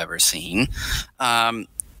that I've ever seen.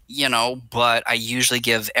 But I usually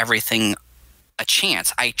give everything a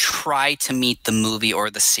chance. I try to meet the movie or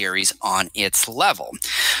the series on its level,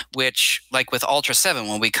 which, like with Ultra 7,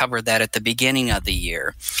 when we covered that at the beginning of the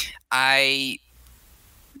year, I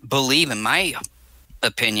believe, in my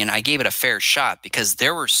opinion, I gave it a fair shot because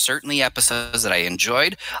there were certainly episodes that I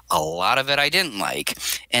enjoyed. A lot of it I didn't like.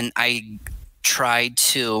 And I tried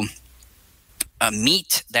to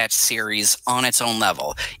meet that series on its own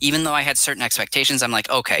level. Even though I had certain expectations, I'm like,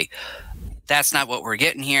 okay, that's not what we're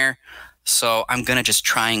getting here. So I'm going to just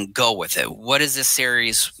try and go with it. What does this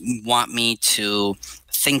series want me to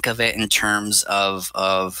think of it in terms of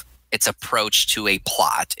its approach to a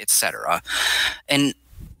plot, etc.? And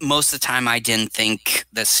most of the time I didn't think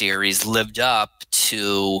the series lived up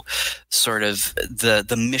to sort of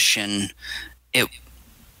the mission it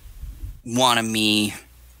wanted me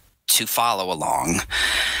to follow along.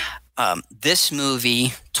 This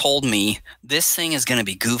movie told me this thing is going to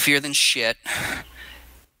be goofier than shit.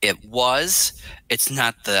 It was. It's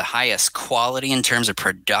not the highest quality in terms of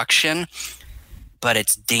production, but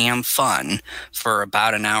it's damn fun for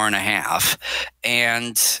about an hour and a half.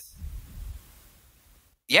 And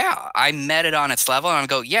yeah, I met it on its level, and I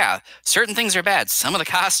go, yeah, certain things are bad. Some of the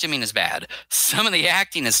costuming is bad. Some of the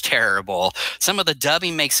acting is terrible. Some of the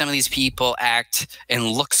dubbing makes some of these people act and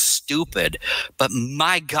look stupid. But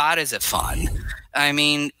my God, is it fun. I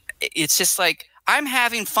mean, it's just like, I'm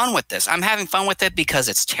having fun with this. I'm having fun with it because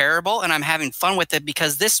it's terrible, and I'm having fun with it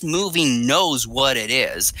because this movie knows what it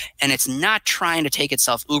is, and it's not trying to take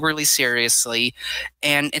itself uberly seriously,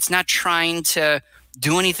 and it's not trying to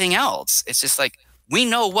do anything else. It's just like, we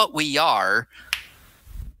know what we are,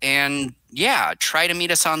 and yeah, try to meet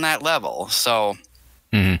us on that level. So,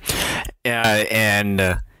 yeah,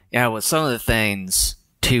 and with some of the things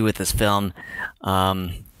too with this film,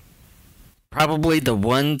 probably the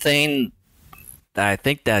one thing that I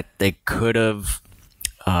think that they could have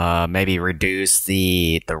maybe reduced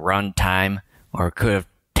the runtime or could have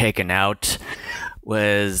taken out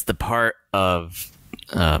was the part of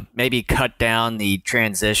maybe cut down the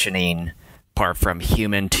transitioning part from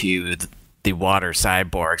human to the water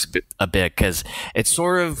cyborgs a bit, because it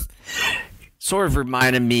sort of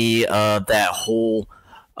reminded me of that whole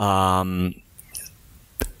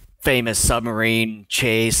famous submarine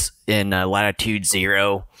chase in Latitude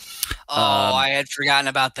Zero. I had forgotten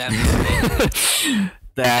about that movie.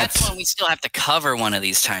 That's one we still have to cover one of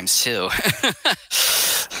these times too.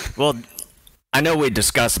 Well, I know we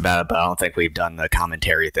discussed about it, but I don't think we've done the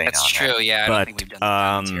commentary thing. That's true, yeah. I don't think we've done the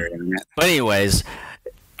commentary on that. But anyways,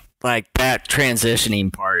 like that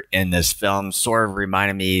transitioning part in this film sort of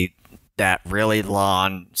reminded me that really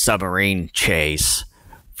long submarine chase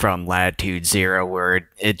from Latitude Zero, where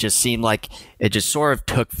it just seemed like it just sort of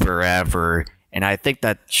took forever, and I think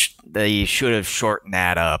that they should have shortened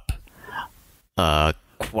that up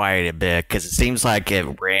quite a bit, because it seems like it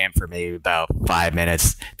ran for maybe about 5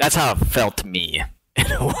 minutes. That's how it felt to me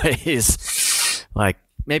in a ways. Like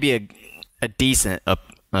maybe a decent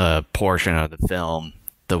portion of the film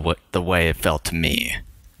the way it felt to me.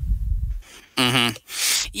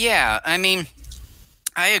 Yeah, I mean,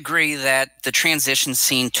 I agree that the transition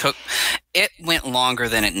scene went longer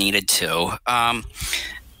than it needed to.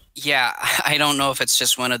 Yeah, I don't know if it's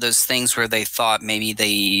just one of those things where they thought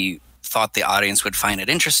the audience would find it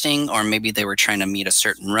interesting, or maybe they were trying to meet a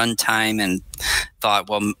certain runtime and thought,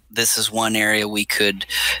 well, this is one area we could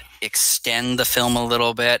extend the film a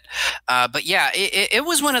little bit. But yeah, it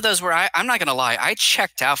was one of those where I'm not going to lie, I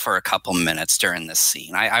checked out for a couple minutes during this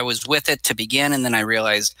scene. I was with it to begin, and then I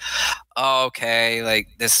realized, oh, okay, like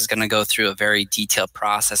this is going to go through a very detailed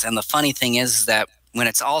process. And the funny thing is that when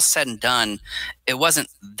it's all said and done, it wasn't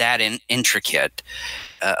that intricate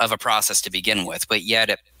of a process to begin with, but yet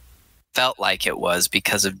it felt like it was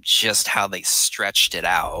because of just how they stretched it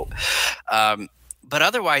out. But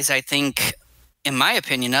otherwise, I think, in my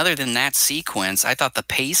opinion, other than that sequence, I thought the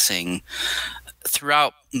pacing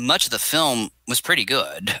throughout much of the film was pretty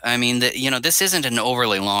good. I mean, this isn't an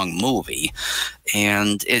overly long movie,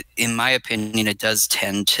 and in my opinion, it does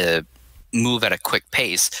tend to move at a quick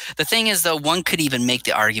pace. The thing is, though, one could even make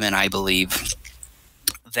the argument, I believe,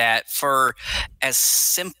 that for as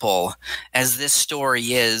simple as this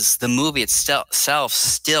story is, the movie itself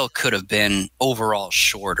still could have been overall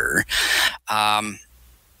shorter.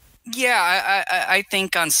 Yeah, I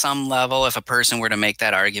think on some level, if a person were to make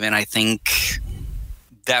that argument, I think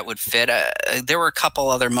that would fit. There were a couple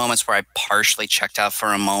other moments where I partially checked out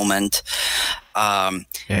for a moment.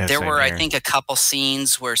 There were, I think, a couple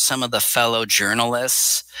scenes where some of the fellow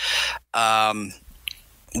journalists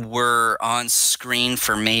were on screen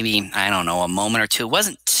for maybe, I don't know, a moment or two. It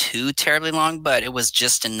wasn't too terribly long, but it was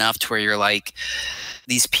just enough to where you're like,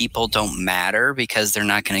 these people don't matter because they're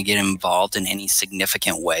not going to get involved in any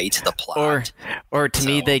significant way to the plot. Or to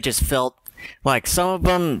me, they just felt like some of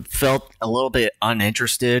them felt a little bit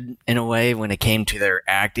uninterested in a way when it came to their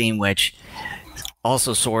acting, which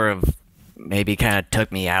also sort of maybe kind of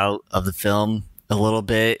took me out of the film a little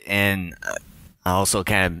bit, and also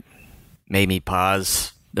kind of made me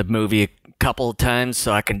pause the movie a couple of times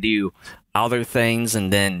so I can do other things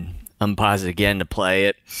and then unpause it again to play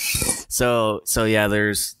it. So yeah,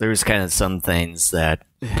 there's kind of some things that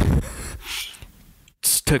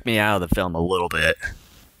just took me out of the film a little bit.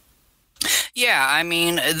 Yeah, I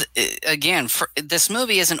mean, again, this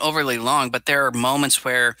movie isn't overly long, but there are moments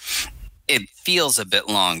where it feels a bit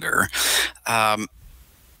longer.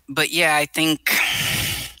 But yeah, I think,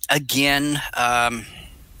 again,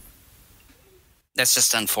 that's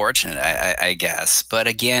just unfortunate, I guess. But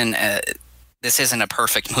again, this isn't a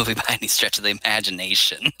perfect movie by any stretch of the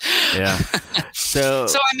imagination. Yeah. So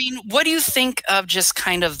I mean, what do you think of just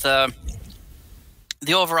kind of the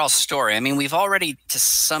overall story? I mean, we've already to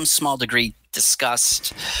some small degree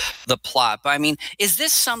discussed the plot, but I mean, is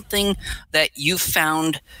this something that you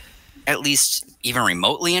found at least even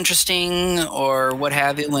remotely interesting or what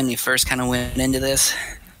have you when you first kind of went into this?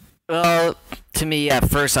 Well, to me, at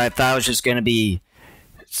first, I thought it was just going to be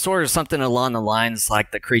sort of something along the lines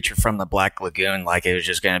like the creature from the Black Lagoon, like it was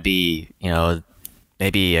just going to be,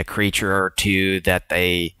 maybe a creature or two that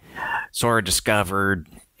they sort of discovered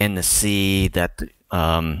in the sea that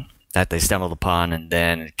they stumbled upon, and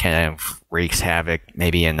then it kind of wreaks havoc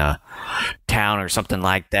maybe in a town or something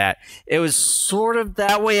like that. It was sort of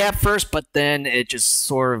that way at first, but then it just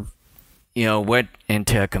sort of, went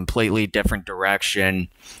into a completely different direction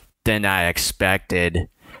than I expected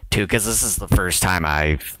to, because this is the first time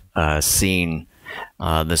I've seen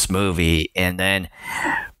this movie. And then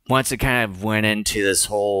once it kind of went into this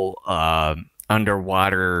whole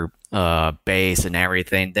underwater base and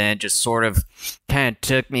everything, then it just sort of kind of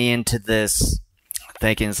took me into this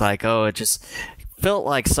thinking, it's like, oh, it just felt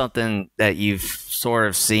like something that you've sort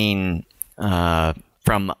of seen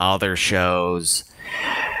from other shows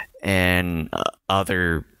and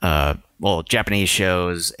other Japanese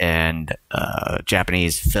shows and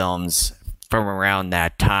Japanese films from around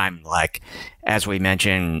that time, like, as we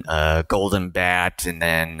mentioned, Golden Bat, and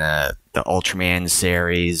then the Ultraman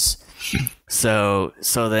series. So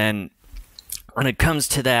then when it comes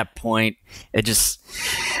to that point, it just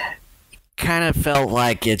kind of felt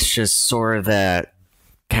like it's just sort of that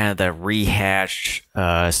kind of the rehashed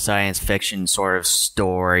science fiction sort of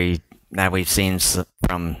story that we've seen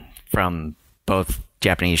from both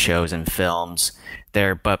Japanese shows and films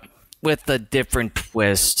there, but with a different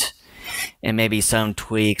twist and maybe some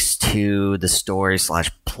tweaks to the story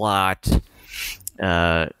 / plot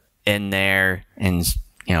in there, and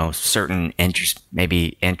certain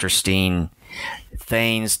maybe interesting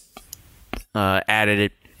things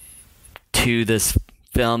added to this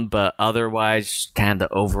film, but otherwise, kind of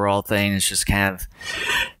the overall thing is just kind of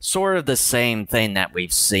sort of the same thing that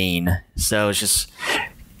we've seen. So it's just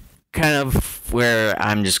kind of where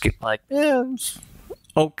I'm just like, yeah, it's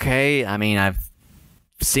okay. I mean, I've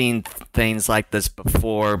seen things like this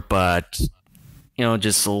before, but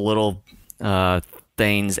just a little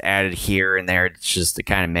things added here and there, just to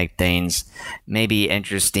kind of make things maybe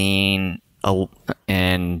interesting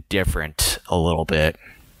and different a little bit.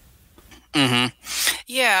 Mm-hmm.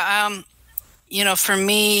 Yeah. For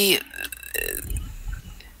me,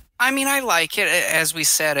 I mean, I like it. As we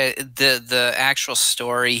said, the actual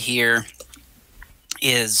story here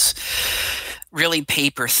is really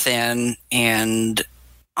paper thin, and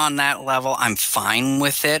on that level, I'm fine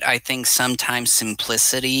with it. I think sometimes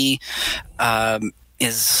simplicity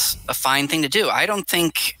is a fine thing to do. I don't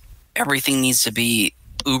think everything needs to be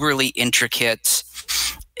uberly intricate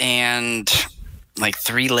and like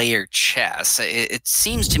 3-layer chess. It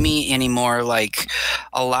seems to me anymore like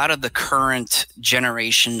a lot of the current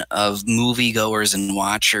generation of moviegoers and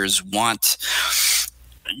watchers want,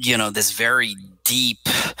 this very deep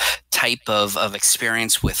type of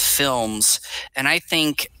experience with films. And I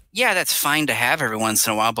think, yeah, that's fine to have every once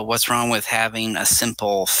in a while, but what's wrong with having a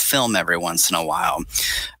simple film every once in a while?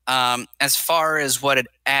 As far as what it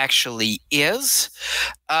actually is,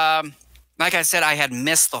 like I said, I had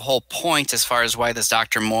missed the whole point as far as why this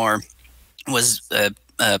Dr. Moore was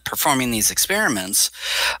performing these experiments.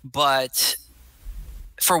 But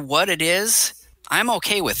for what it is, I'm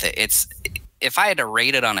okay with it. If I had to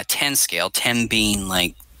rate it on a 10 scale, 10 being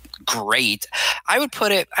like great, I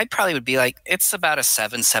probably would be like, it's about a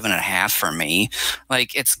 7.5 for me.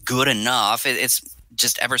 Like, it's good enough. It's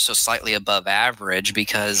just ever so slightly above average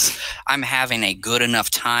because I'm having a good enough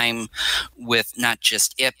time with not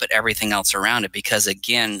just it, but everything else around it. Because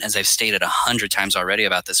again, as I've stated 100 times already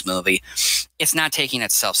about this movie, it's not taking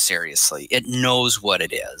itself seriously. It knows what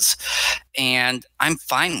it is. And I'm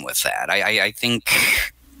fine with that. I think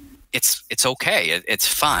it's okay. It's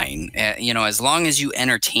fine. As long as you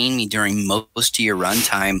entertain me during most of your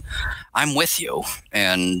runtime, I'm with you.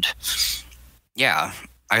 And yeah,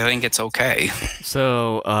 I think it's okay.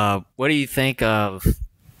 So, what do you think of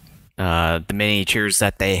the miniatures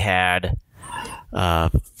that they had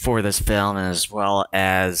for this film, as well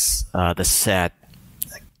as the set,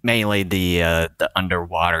 mainly the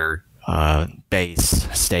underwater base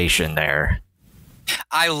station there?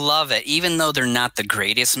 I love it. Even though they're not the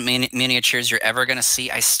greatest miniatures you're ever going to see,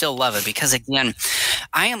 I still love it because, again,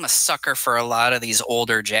 I am a sucker for a lot of these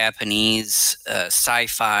older Japanese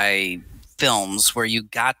sci-fi films where you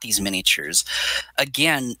got these miniatures.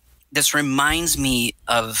 Again, this reminds me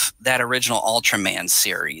of that original Ultraman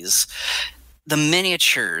series. The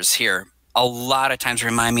miniatures here a lot of times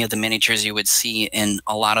remind me of the miniatures you would see in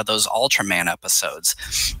a lot of those Ultraman episodes.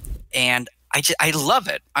 And I love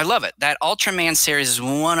it. I love it. That Ultraman series is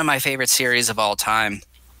one of my favorite series of all time.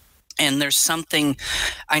 And there's something,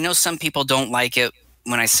 I know some people don't like it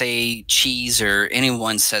when I say cheese or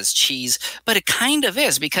anyone says cheese, but it kind of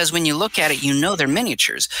is because when you look at it, they're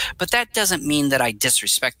miniatures. But that doesn't mean that I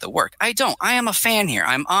disrespect the work. I don't. I am a fan here.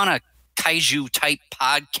 I'm on a kaiju type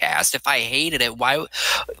podcast. If I hated it, why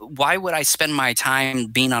would I spend my time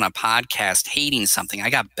being on a podcast hating something?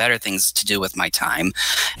 I got better things to do with my time.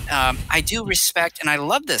 I do respect and I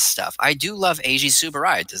love this stuff. I do love Eiji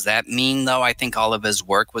Tsuburaya. Does that mean, though, I think all of his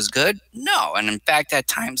work was good? No. And in fact, at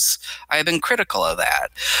times I have been critical of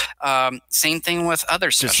that. Same thing with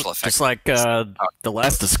other special effects. Just like the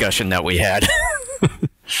last discussion that we had.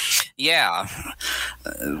 Yeah,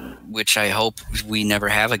 which I hope we never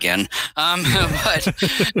have again. But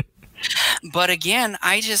again,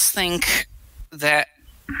 I just think that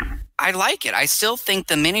I like it. I still think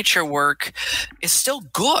the miniature work is still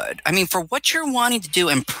good. I mean, for what you're wanting to do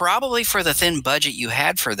and probably for the thin budget you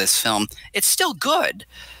had for this film, it's still good.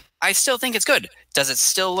 I still think it's good. Does it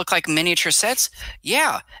still look like miniature sets?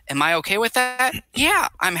 Yeah. Am I okay with that? Yeah.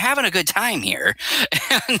 I'm having a good time here.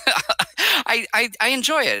 And I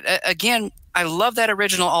enjoy it. Again, I love that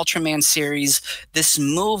original Ultraman series. This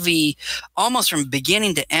movie, almost from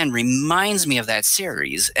beginning to end, reminds me of that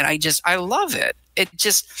series. And I love it.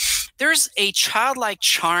 There's a childlike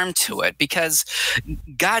charm to it because,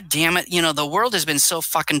 God damn it, the world has been so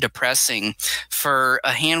fucking depressing for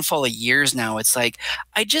a handful of years now. It's like,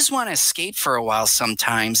 I just want to escape for a while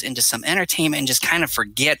sometimes into some entertainment and just kind of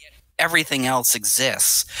forget everything else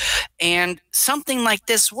exists. And something like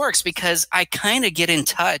this works because I kind of get in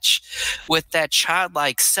touch with that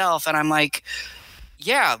childlike self and I'm like,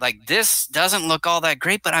 yeah, like this doesn't look all that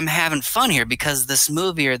great, but I'm having fun here because this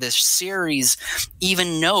movie or this series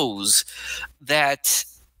even knows that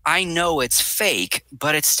I know it's fake,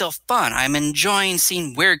 but it's still fun. I'm enjoying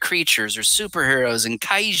seeing weird creatures or superheroes and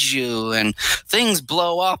kaiju and things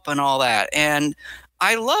blow up and all that. And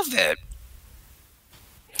I love it.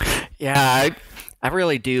 Yeah, I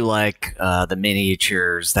really do like the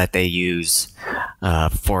miniatures that they use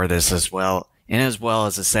for this as well, and as well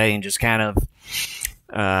as the setting, just kind of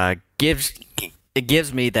gives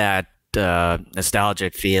me that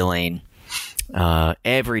nostalgic feeling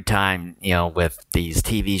every time, with these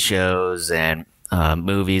TV shows and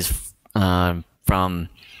movies from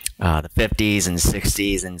the 50s and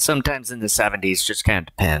 60s, and sometimes in the 70s, just kind of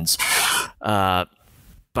depends.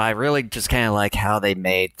 But I really just kind of like how they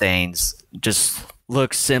made things just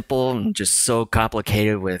look simple and just so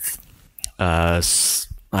complicated with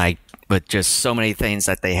with just so many things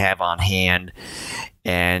that they have on hand,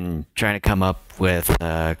 and trying to come up with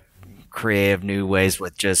creative new ways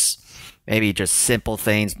with just maybe just simple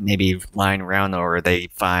things maybe lying around or they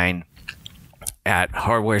find at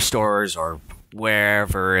hardware stores or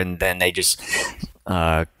wherever, and then they just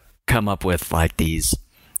come up with like these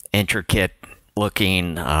intricate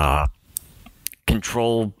looking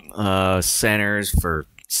control centers for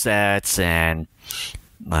sets and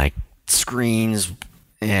like screens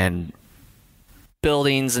and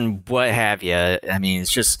buildings and what have you. I mean,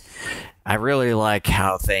 it's just, I really like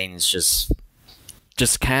how things just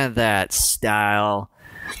kind of that style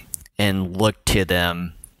and look to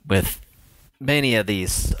them with many of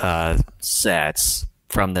these sets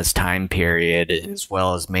from this time period, as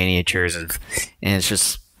well as miniatures and it's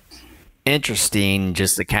just interesting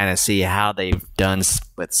just to kind of see how they've done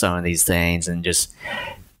with some of these things and just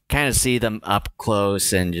kind of see them up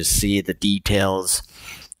close and just see the details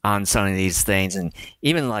on some of these things, and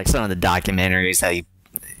even like some of the documentaries that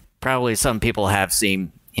probably some people have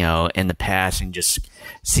seen, in the past, and just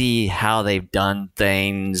see how they've done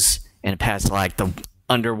things in the past, like the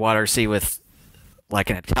underwater sea with like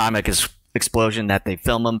an atomic explosion that they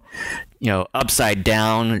film them, upside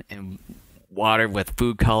down and water with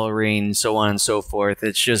food coloring, so on and so forth.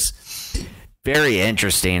 It's just very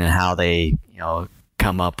interesting in how they,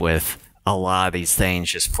 come up with a lot of these things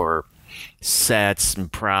just for sets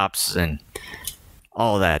and props and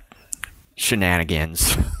all that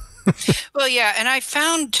shenanigans. Well, yeah, and I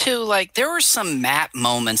found too, like there were some map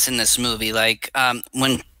moments in this movie, like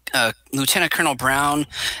when Lieutenant Colonel Brown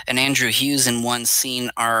and Andrew Hughes in one scene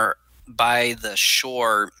are by the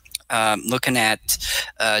shore looking at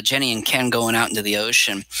Jenny and Ken going out into the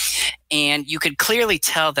ocean. And you could clearly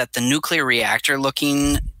tell that the nuclear reactor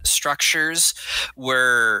looking structures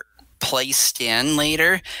were placed in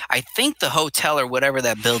later. I think the hotel or whatever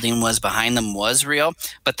that building was behind them was real,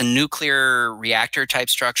 but the nuclear reactor type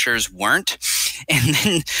structures weren't. And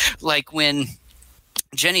then like when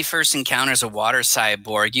Jenny first encounters a water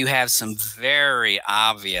cyborg, you have some very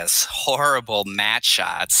obvious, horrible matte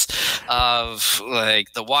shots of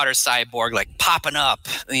like the water cyborg like popping up,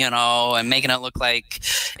 and making it look like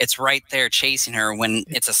it's right there chasing her when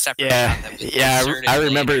it's a separate shot that was inserted I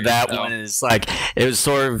remember later, that so. one. It's like it was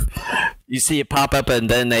sort of, you see it pop up and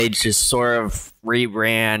then they just sort of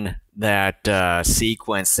reran that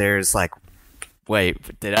sequence. There's like,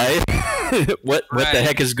 wait, did I? what the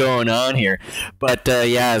heck is going on here? But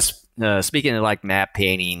speaking of like map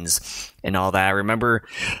paintings and all that, I remember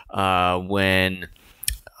when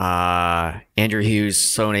Andrew Hughes,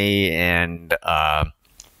 Sony, and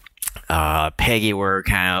Peggy were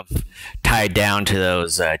kind of tied down to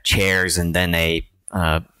those chairs, and then they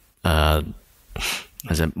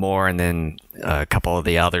was it Moore and then a couple of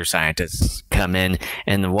the other scientists come in,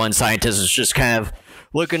 and the one scientist is just kind of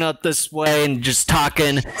looking up this way and just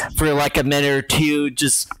talking for like a minute or two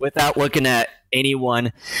just without looking at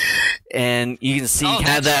anyone, and you can see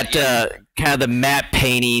kind of the map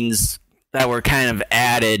paintings that were kind of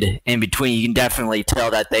added in between. You can definitely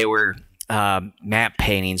tell that they were map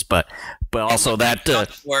paintings, but also that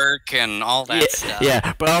work and all that stuff.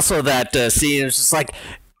 Yeah, but also that scene is just like,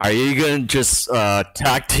 are you gonna just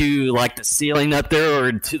talk to like the ceiling up there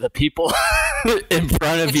or to the people in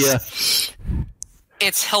front of you?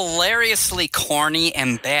 It's hilariously corny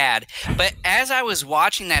and bad. But as I was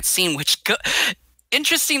watching that scene, which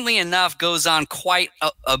interestingly enough goes on quite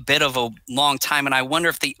a bit of a long time, and I wonder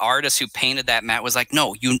if the artist who painted that matte was like,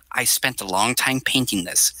 no, I spent a long time painting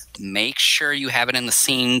this. Make sure you have it in the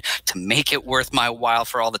scene to make it worth my while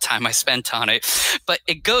for all the time I spent on it. But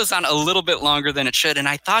it goes on a little bit longer than it should. And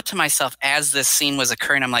I thought to myself as this scene was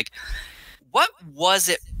occurring, I'm like, what was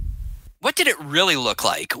it what did it really look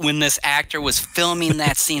like when this actor was filming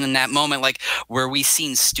that scene in that moment? Like, were we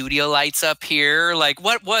seeing studio lights up here? Like,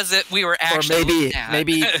 what was it we were actually looking at?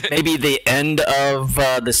 maybe the end of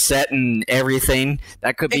the set and everything.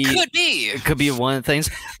 That could be. It could be one of the things.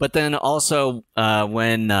 But then also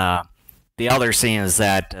when the other scene is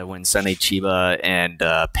that when Sonny Chiba and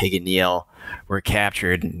Pig and Neil were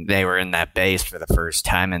captured, they were in that base for the first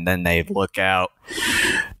time, and then they look out.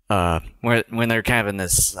 When they're kind of in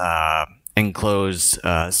this enclosed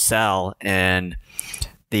cell, and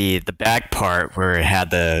the back part where it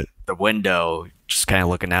had the window just kind of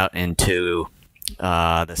looking out into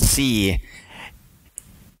the sea,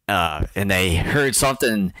 and they heard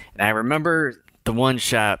something, and I remember the one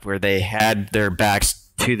shot where they had their backs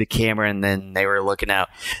to the camera and then they were looking out.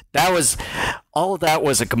 All of that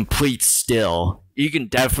was a complete still. You can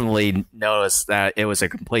definitely notice that it was a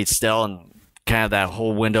complete still, and kind of that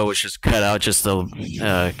whole window was just cut out just to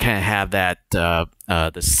kind of have that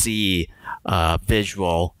the sea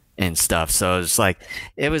visual and stuff. So it's like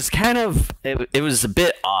it was a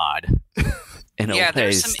bit odd in a way,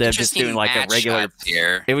 instead of just doing like a regular.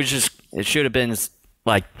 It should have been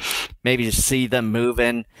like maybe to see them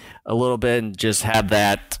moving a little bit and just have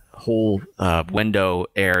that whole window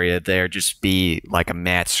area there just be like a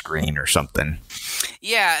matte screen or something.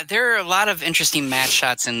 Yeah, there are a lot of interesting matte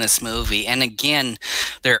shots in this movie, and again,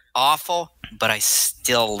 they're awful, but I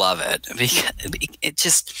still love it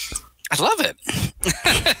because I love it.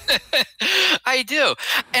 I do.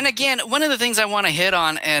 And again, one of the things I want to hit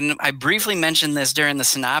on, and I briefly mentioned this during the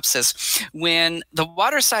synopsis, when the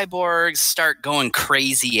water cyborgs start going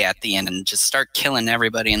crazy at the end and just start killing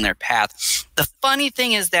everybody in their path, the funny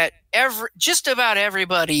thing is that just about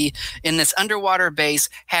everybody in this underwater base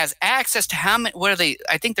has access to what are they?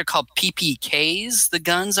 I think they're called PPKs, the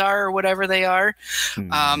guns are, or whatever they are.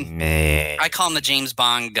 I call them the James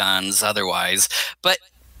Bond guns otherwise. But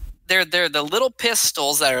they're the little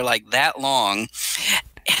pistols that are like that long,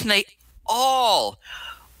 and they all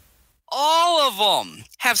of them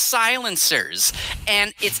have silencers,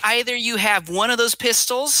 and it's either you have one of those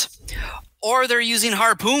pistols or they're using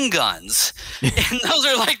harpoon guns, and those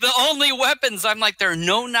are like the only weapons. I'm like, there are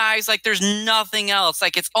no knives, like there's nothing else,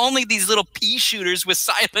 like it's only these little pea shooters with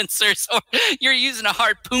silencers, or you're using a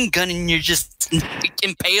harpoon gun and you're just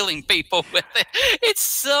impaling people with it. It's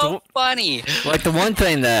so funny. Like the one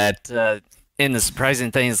thing that and the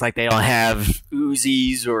surprising thing is like they don't have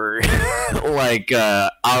Uzis or like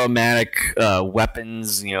automatic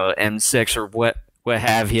weapons, M6 or what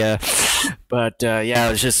have you. But yeah,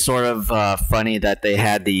 it was just sort of funny that they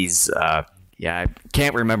had these. I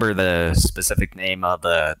can't remember the specific name of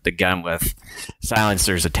the gun with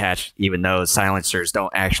silencers attached, even though silencers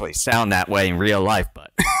don't actually sound that way in real life.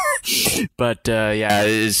 But yeah,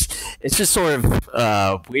 it's just sort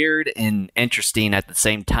of weird and interesting at the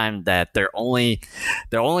same time that their only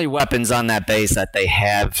weapons on that base that they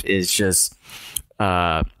have is just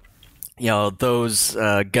those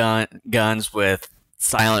guns with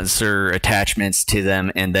silencer attachments to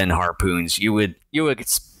them, and then harpoons. You would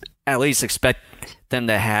at least expect them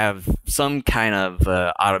to have some kind of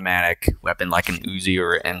automatic weapon like an Uzi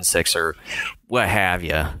or M6 or what have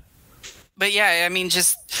you. But yeah, I mean,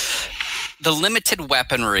 just the limited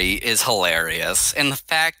weaponry is hilarious, and the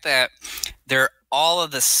fact that they're all of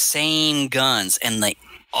the same guns and they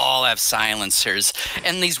all have silencers,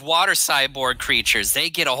 and these water cyborg creatures, they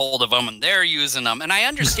get a hold of them and they're using them. And I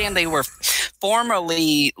understand they were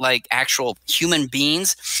formerly like actual human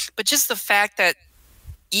beings, but just the fact that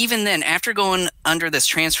even then, after going under this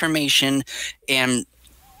transformation and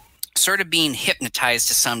sort of being hypnotized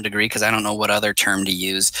to some degree, because I don't know what other term to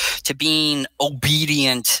use, to being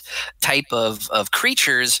obedient type of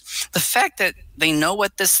creatures, the fact that they know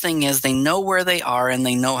what this thing is, they know where they are, and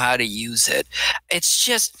they know how to use it.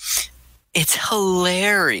 It's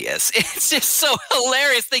hilarious. It's just so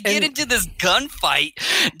hilarious. They get into this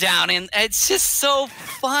gunfight down, and it's just so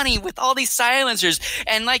funny with all these silencers.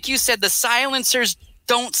 And like you said, the silencers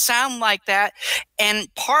don't sound like that. And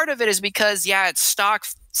part of it is because, it's stock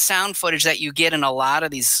sound footage that you get in a lot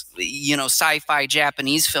of these, sci-fi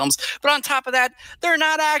Japanese films. But on top of that, they're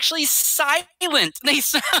not actually silent. They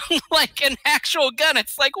sound like an actual gun.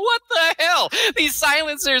 It's like, what the hell? These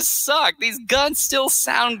silencers suck. These guns still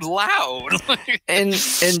sound loud. and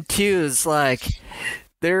two is like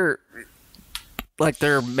their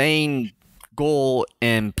main goal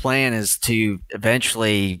and plan is to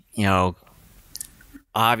eventually,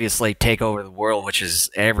 obviously take over the world, which is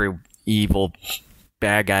every evil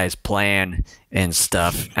bad guy's plan and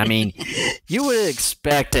stuff. I mean, you would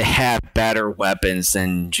expect to have better weapons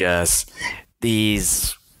than just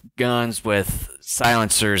these guns with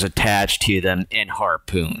silencers attached to them and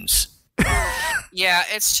harpoons. Yeah,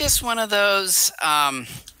 it's just one of those.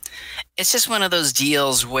 It's just one of those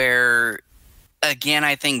deals where, again,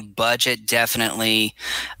 I think budget definitely,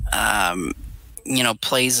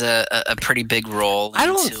 plays a pretty big role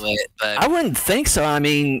into it. But I wouldn't think so. I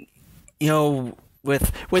mean,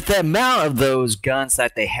 with the amount of those guns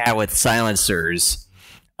that they had with silencers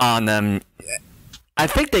on them, I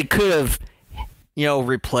think they could have,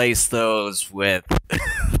 replaced those with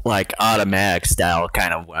like automatic style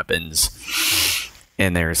kind of weapons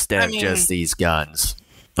in there instead of just these guns.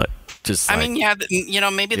 But just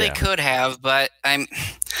maybe they could have, but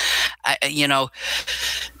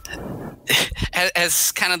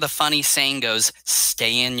as kind of the funny saying goes,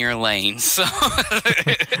 stay in your lane. So,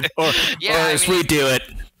 or as we do it,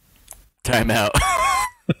 time out.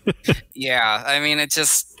 Yeah, I mean, it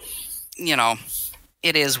just,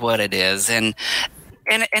 it is what it is. And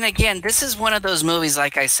again, this is one of those movies,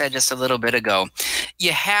 like I said just a little bit ago,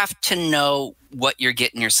 you have to know what you're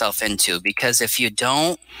getting yourself into, because if you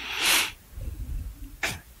don't,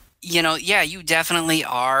 you definitely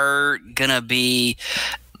are going to be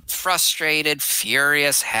frustrated,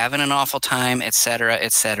 furious, having an awful time, etc.,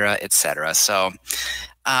 etc., etc. So,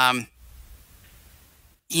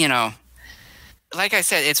 like I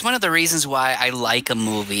said, it's one of the reasons why I like a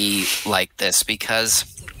movie like this, because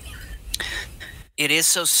it is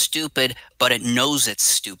so stupid, but it knows it's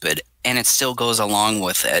stupid, and it still goes along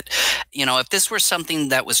with it. If this were something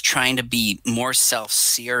that was trying to be more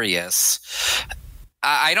self-serious,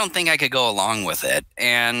 I don't think I could go along with it,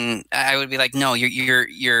 and I would be like, no,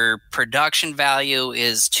 your production value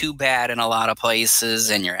is too bad in a lot of places,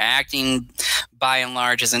 and your acting, by and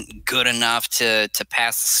large, isn't good enough to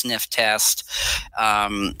pass the sniff test.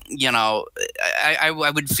 I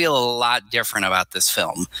would feel a lot different about this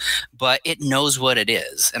film, but it knows what it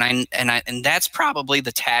is, and that's probably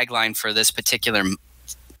the tagline for this particular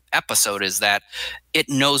episode, is that it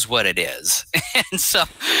knows what it is. And so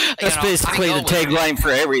that's basically the tagline for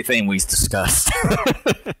everything we discussed.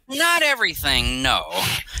 Not everything, no.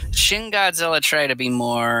 Shin Godzilla tried to be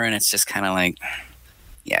more, and it's just kind of like,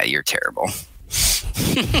 yeah, you're terrible.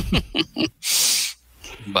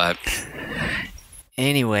 But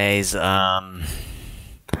anyways, I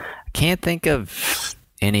can't think of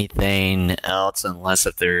anything else, unless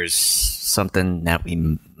if there's something that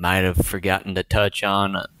we might have forgotten to touch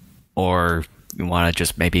on, or you want to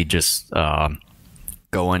just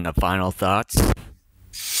go into final thoughts.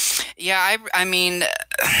 Yeah, I mean,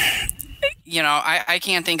 I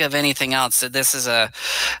can't think of anything else. This is a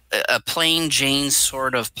plain Jane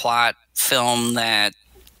sort of plot film that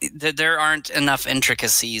there aren't enough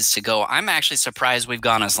intricacies to go. I'm actually surprised we've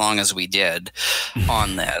gone as long as we did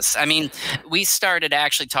on this. I mean, we started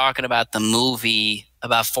actually talking about the movie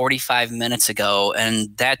about 45 minutes ago,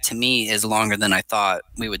 and that to me is longer than I thought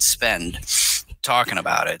we would spend talking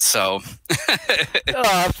about it. So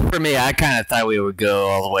for me, I kind of thought we would go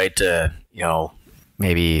all the way to,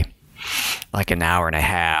 maybe like an hour and a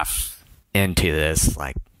half into this,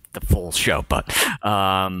 like the full show. But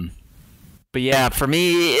yeah, for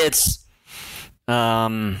me, it's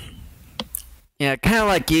kind of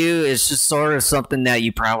like you. It's just sort of something that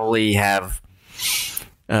you probably have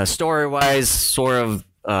story-wise sort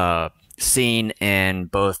of seen in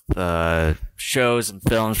both shows and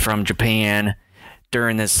films from Japan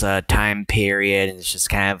during this time period. And it's just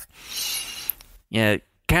kind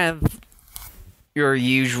of your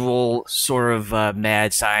usual sort of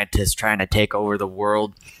mad scientist trying to take over the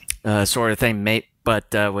world sort of thing,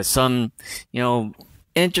 but with some,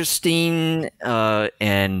 interesting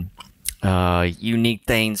and unique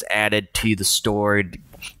things added to the story to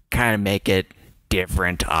kind of make it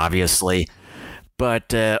different, obviously.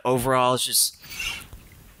 But overall, it's just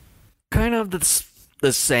kind of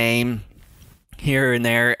the same here and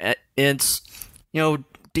there. It's,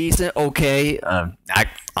 decent, okay,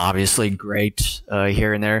 obviously great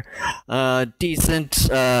here and there.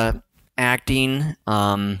 Decent acting,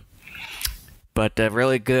 but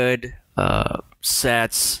really good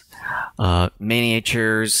sets,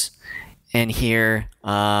 miniatures in here.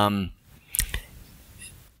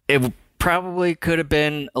 It probably could have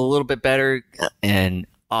been a little bit better, and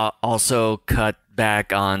also cut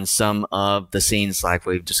back on some of the scenes like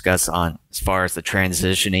we've discussed on as far as the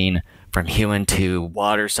transitioning from human to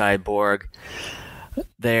water cyborg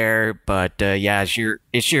there. But yeah,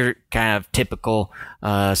 it's your kind of typical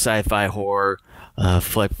sci-fi horror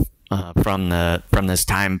flick from this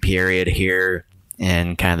time period here,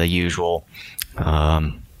 and kind of the usual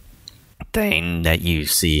thing that you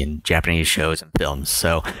see in Japanese shows and films.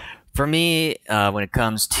 So For me, when it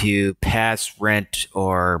comes to pass, rent,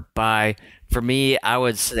 or buy, for me, I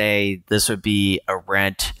would say this would be a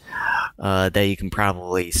rent that you can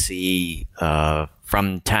probably see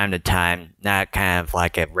from time to time, not kind of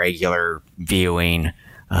like a regular viewing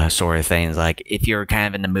sort of things. Like if you're kind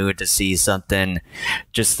of in the mood to see something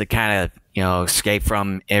just to kind of, escape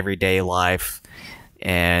from everyday life,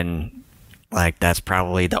 and like that's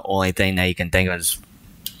probably the only thing that you can think of is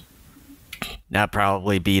not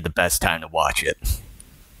probably be the best time to watch it.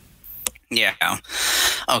 Yeah.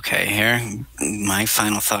 Okay, here. My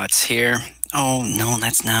final thoughts here. Oh, no,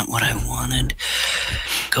 that's not what I wanted.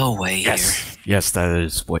 Go away here. Yes, that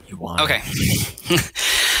is what you want. Okay.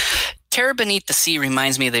 Terror Beneath the Sea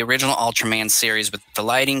reminds me of the original Ultraman series with the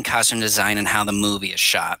lighting, costume design, and how the movie is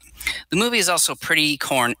shot. The movie is also a pretty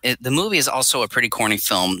corny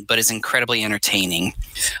film, but is incredibly entertaining.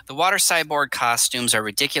 The water cyborg costumes are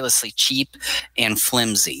ridiculously cheap and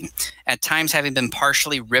flimsy, at times having been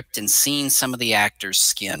partially ripped and seeing some of the actors'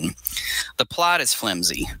 skin. The plot is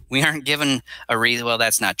flimsy. We aren't given a reason. Well,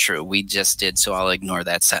 that's not true. We just did, so I'll ignore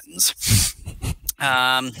that sentence.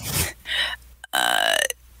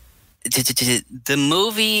 The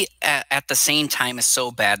movie at the same time is so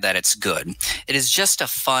bad that it's good. It is just a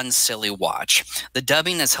fun, silly watch. The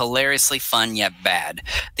dubbing is hilariously fun yet bad.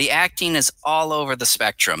 The acting is all over the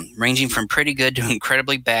spectrum, ranging from pretty good to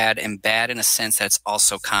incredibly bad, and bad in a sense that's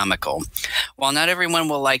also comical. While not everyone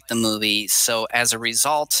will like the movie, so as a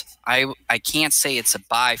result, I can't say it's a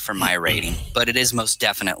buy for my rating, but it is most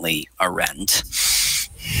definitely a rent.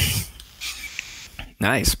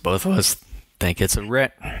 Nice. Both of us think it's a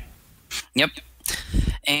rent. Yep.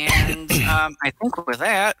 And I think with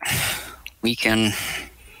that, we can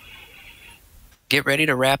get ready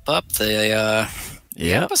to wrap up the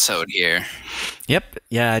episode here. Yep.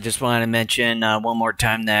 Yeah, I just want to mention one more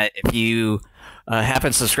time that if you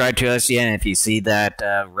haven't subscribed to us yet, and if you see that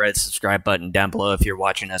red subscribe button down below, if you're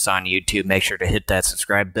watching us on YouTube, make sure to hit that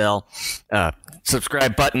subscribe button,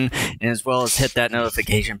 and as well as hit that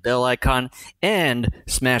notification bell icon and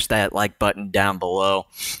smash that like button down below.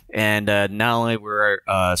 And not only we're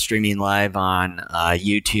streaming live on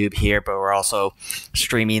YouTube here, but we're also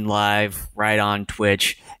streaming live right on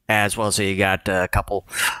Twitch as well. So you got a couple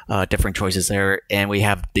different choices there, and we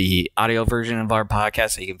have the audio version of our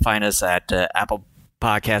podcast. So you can find us at Apple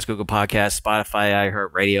Podcasts, Google Podcasts, Spotify,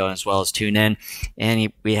 iHeartRadio, as well as TuneIn.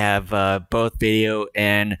 And we have both video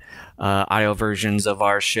and audio versions of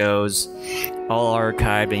our shows all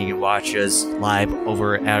archived, and you can watch us live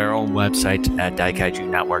over at our own website at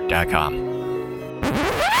daikaijunetwork.com.